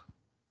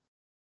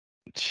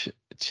 Chill,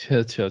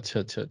 chill, chill,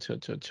 chill, chill, chill,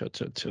 chill,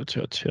 chill, chill,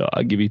 chill, chill.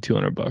 I'll give you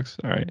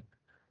 $200. All right.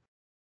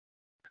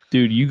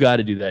 Dude, you got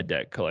to do that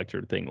debt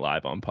collector thing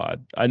live on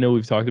pod. I know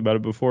we've talked about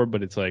it before,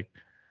 but it's like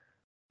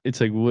It's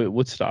like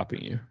what's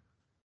stopping you?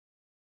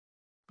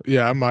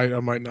 Yeah, I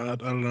might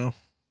not. I don't know.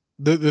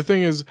 The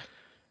thing is,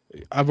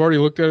 I've already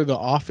looked at it. The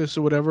office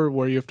or whatever,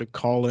 where you have to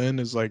call in,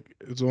 is like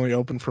it's only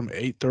open from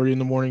 8:30 in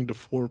the morning to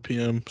 4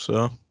 p.m.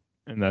 So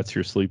And that's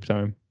your sleep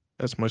time.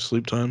 that's my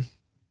sleep time.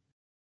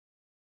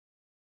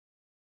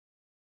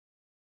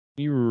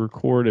 You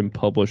record and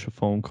publish a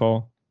phone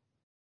call.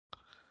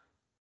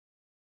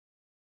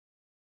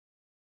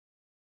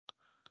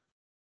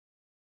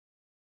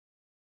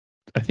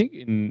 I think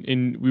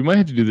in we might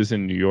have to do this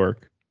in New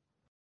York.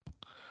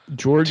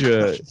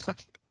 Georgia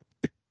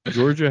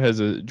Georgia has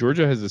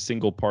a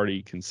single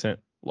party consent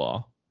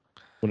law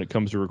when it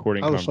comes to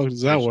recording How the fuck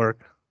does that conversations.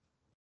 work?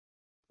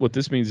 What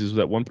this means is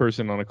that one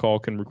person on a call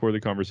can record the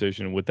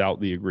conversation without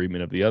the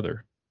agreement of the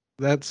other.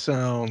 That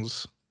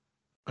sounds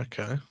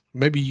okay.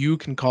 Maybe you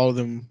can call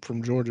them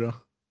from Georgia.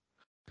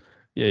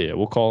 Yeah.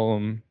 We'll call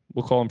them.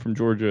 We'll call them from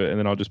Georgia, and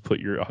then I'll just put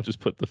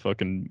the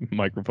fucking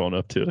microphone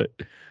up to it,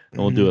 and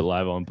we'll do it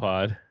live on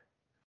pod.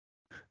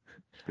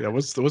 Yeah,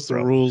 what's the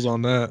Bro. rules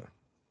on that?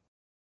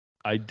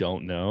 I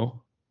don't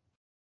know.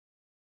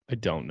 I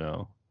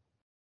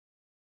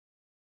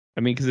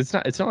mean, because it's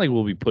not like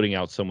we'll be putting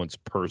out someone's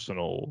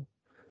personal,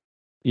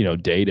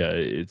 data.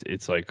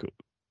 It's like,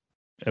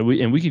 and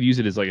we could use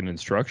it as like an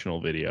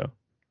instructional video.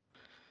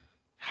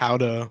 How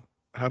to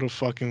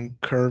fucking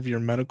curve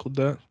your medical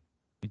debt?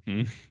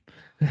 Hmm.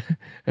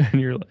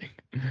 And you're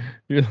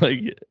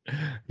like,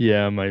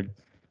 yeah,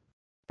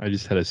 I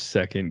just had a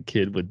second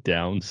kid with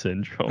Down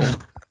syndrome.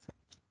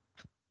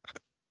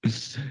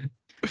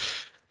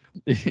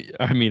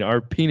 I mean,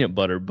 our peanut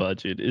butter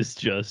budget is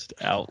just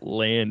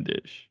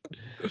outlandish.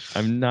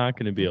 I'm not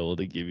going to be able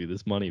to give you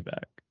this money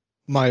back.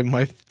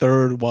 My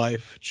third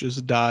wife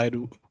just died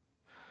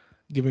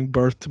giving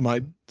birth to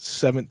my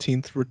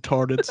 17th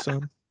retarded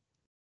son.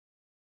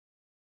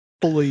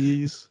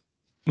 Please.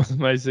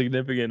 My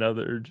significant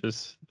other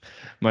just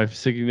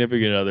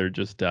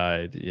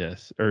died.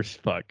 Yes. Or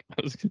fuck.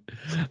 I was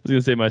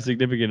gonna say my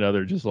significant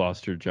other just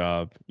lost her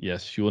job.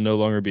 Yes, she will no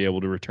longer be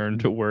able to return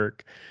to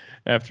work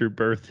after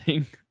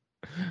birthing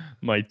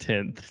my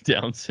 10th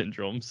Down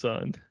syndrome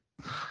son.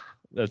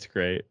 That's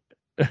great.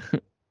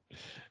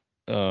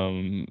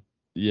 um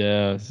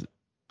yeah.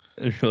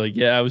 And you're like,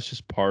 yeah, I was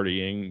just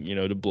partying,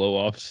 to blow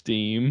off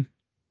steam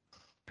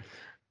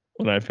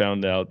when I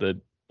found out that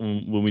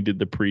when we did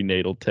the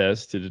prenatal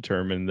test to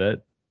determine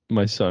that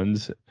my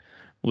son's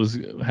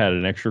had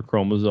an extra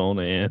chromosome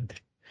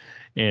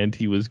and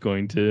he was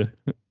going to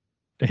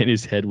and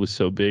his head was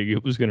so big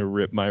it was going to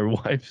rip my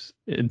wife's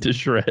into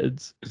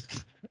shreds.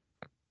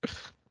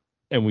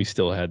 And we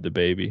still had the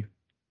baby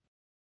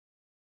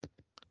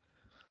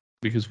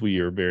because we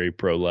are very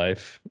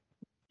pro-life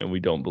and we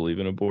don't believe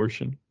in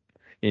abortion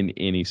in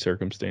any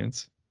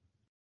circumstance,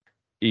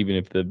 even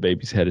if the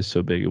baby's head is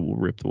so big it will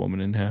rip the woman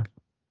in half.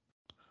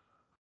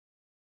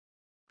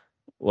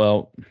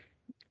 Well,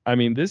 I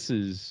mean, this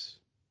was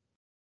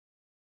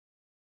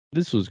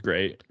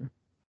great.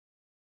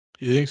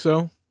 You think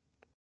so?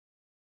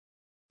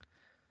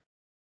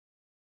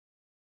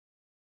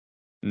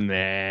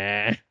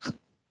 Nah.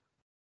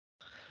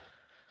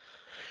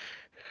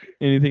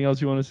 Anything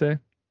else you want to say?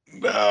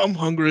 No, I'm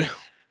hungry.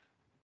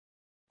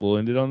 We'll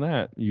end it on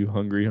that. You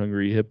hungry,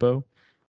 hungry hippo.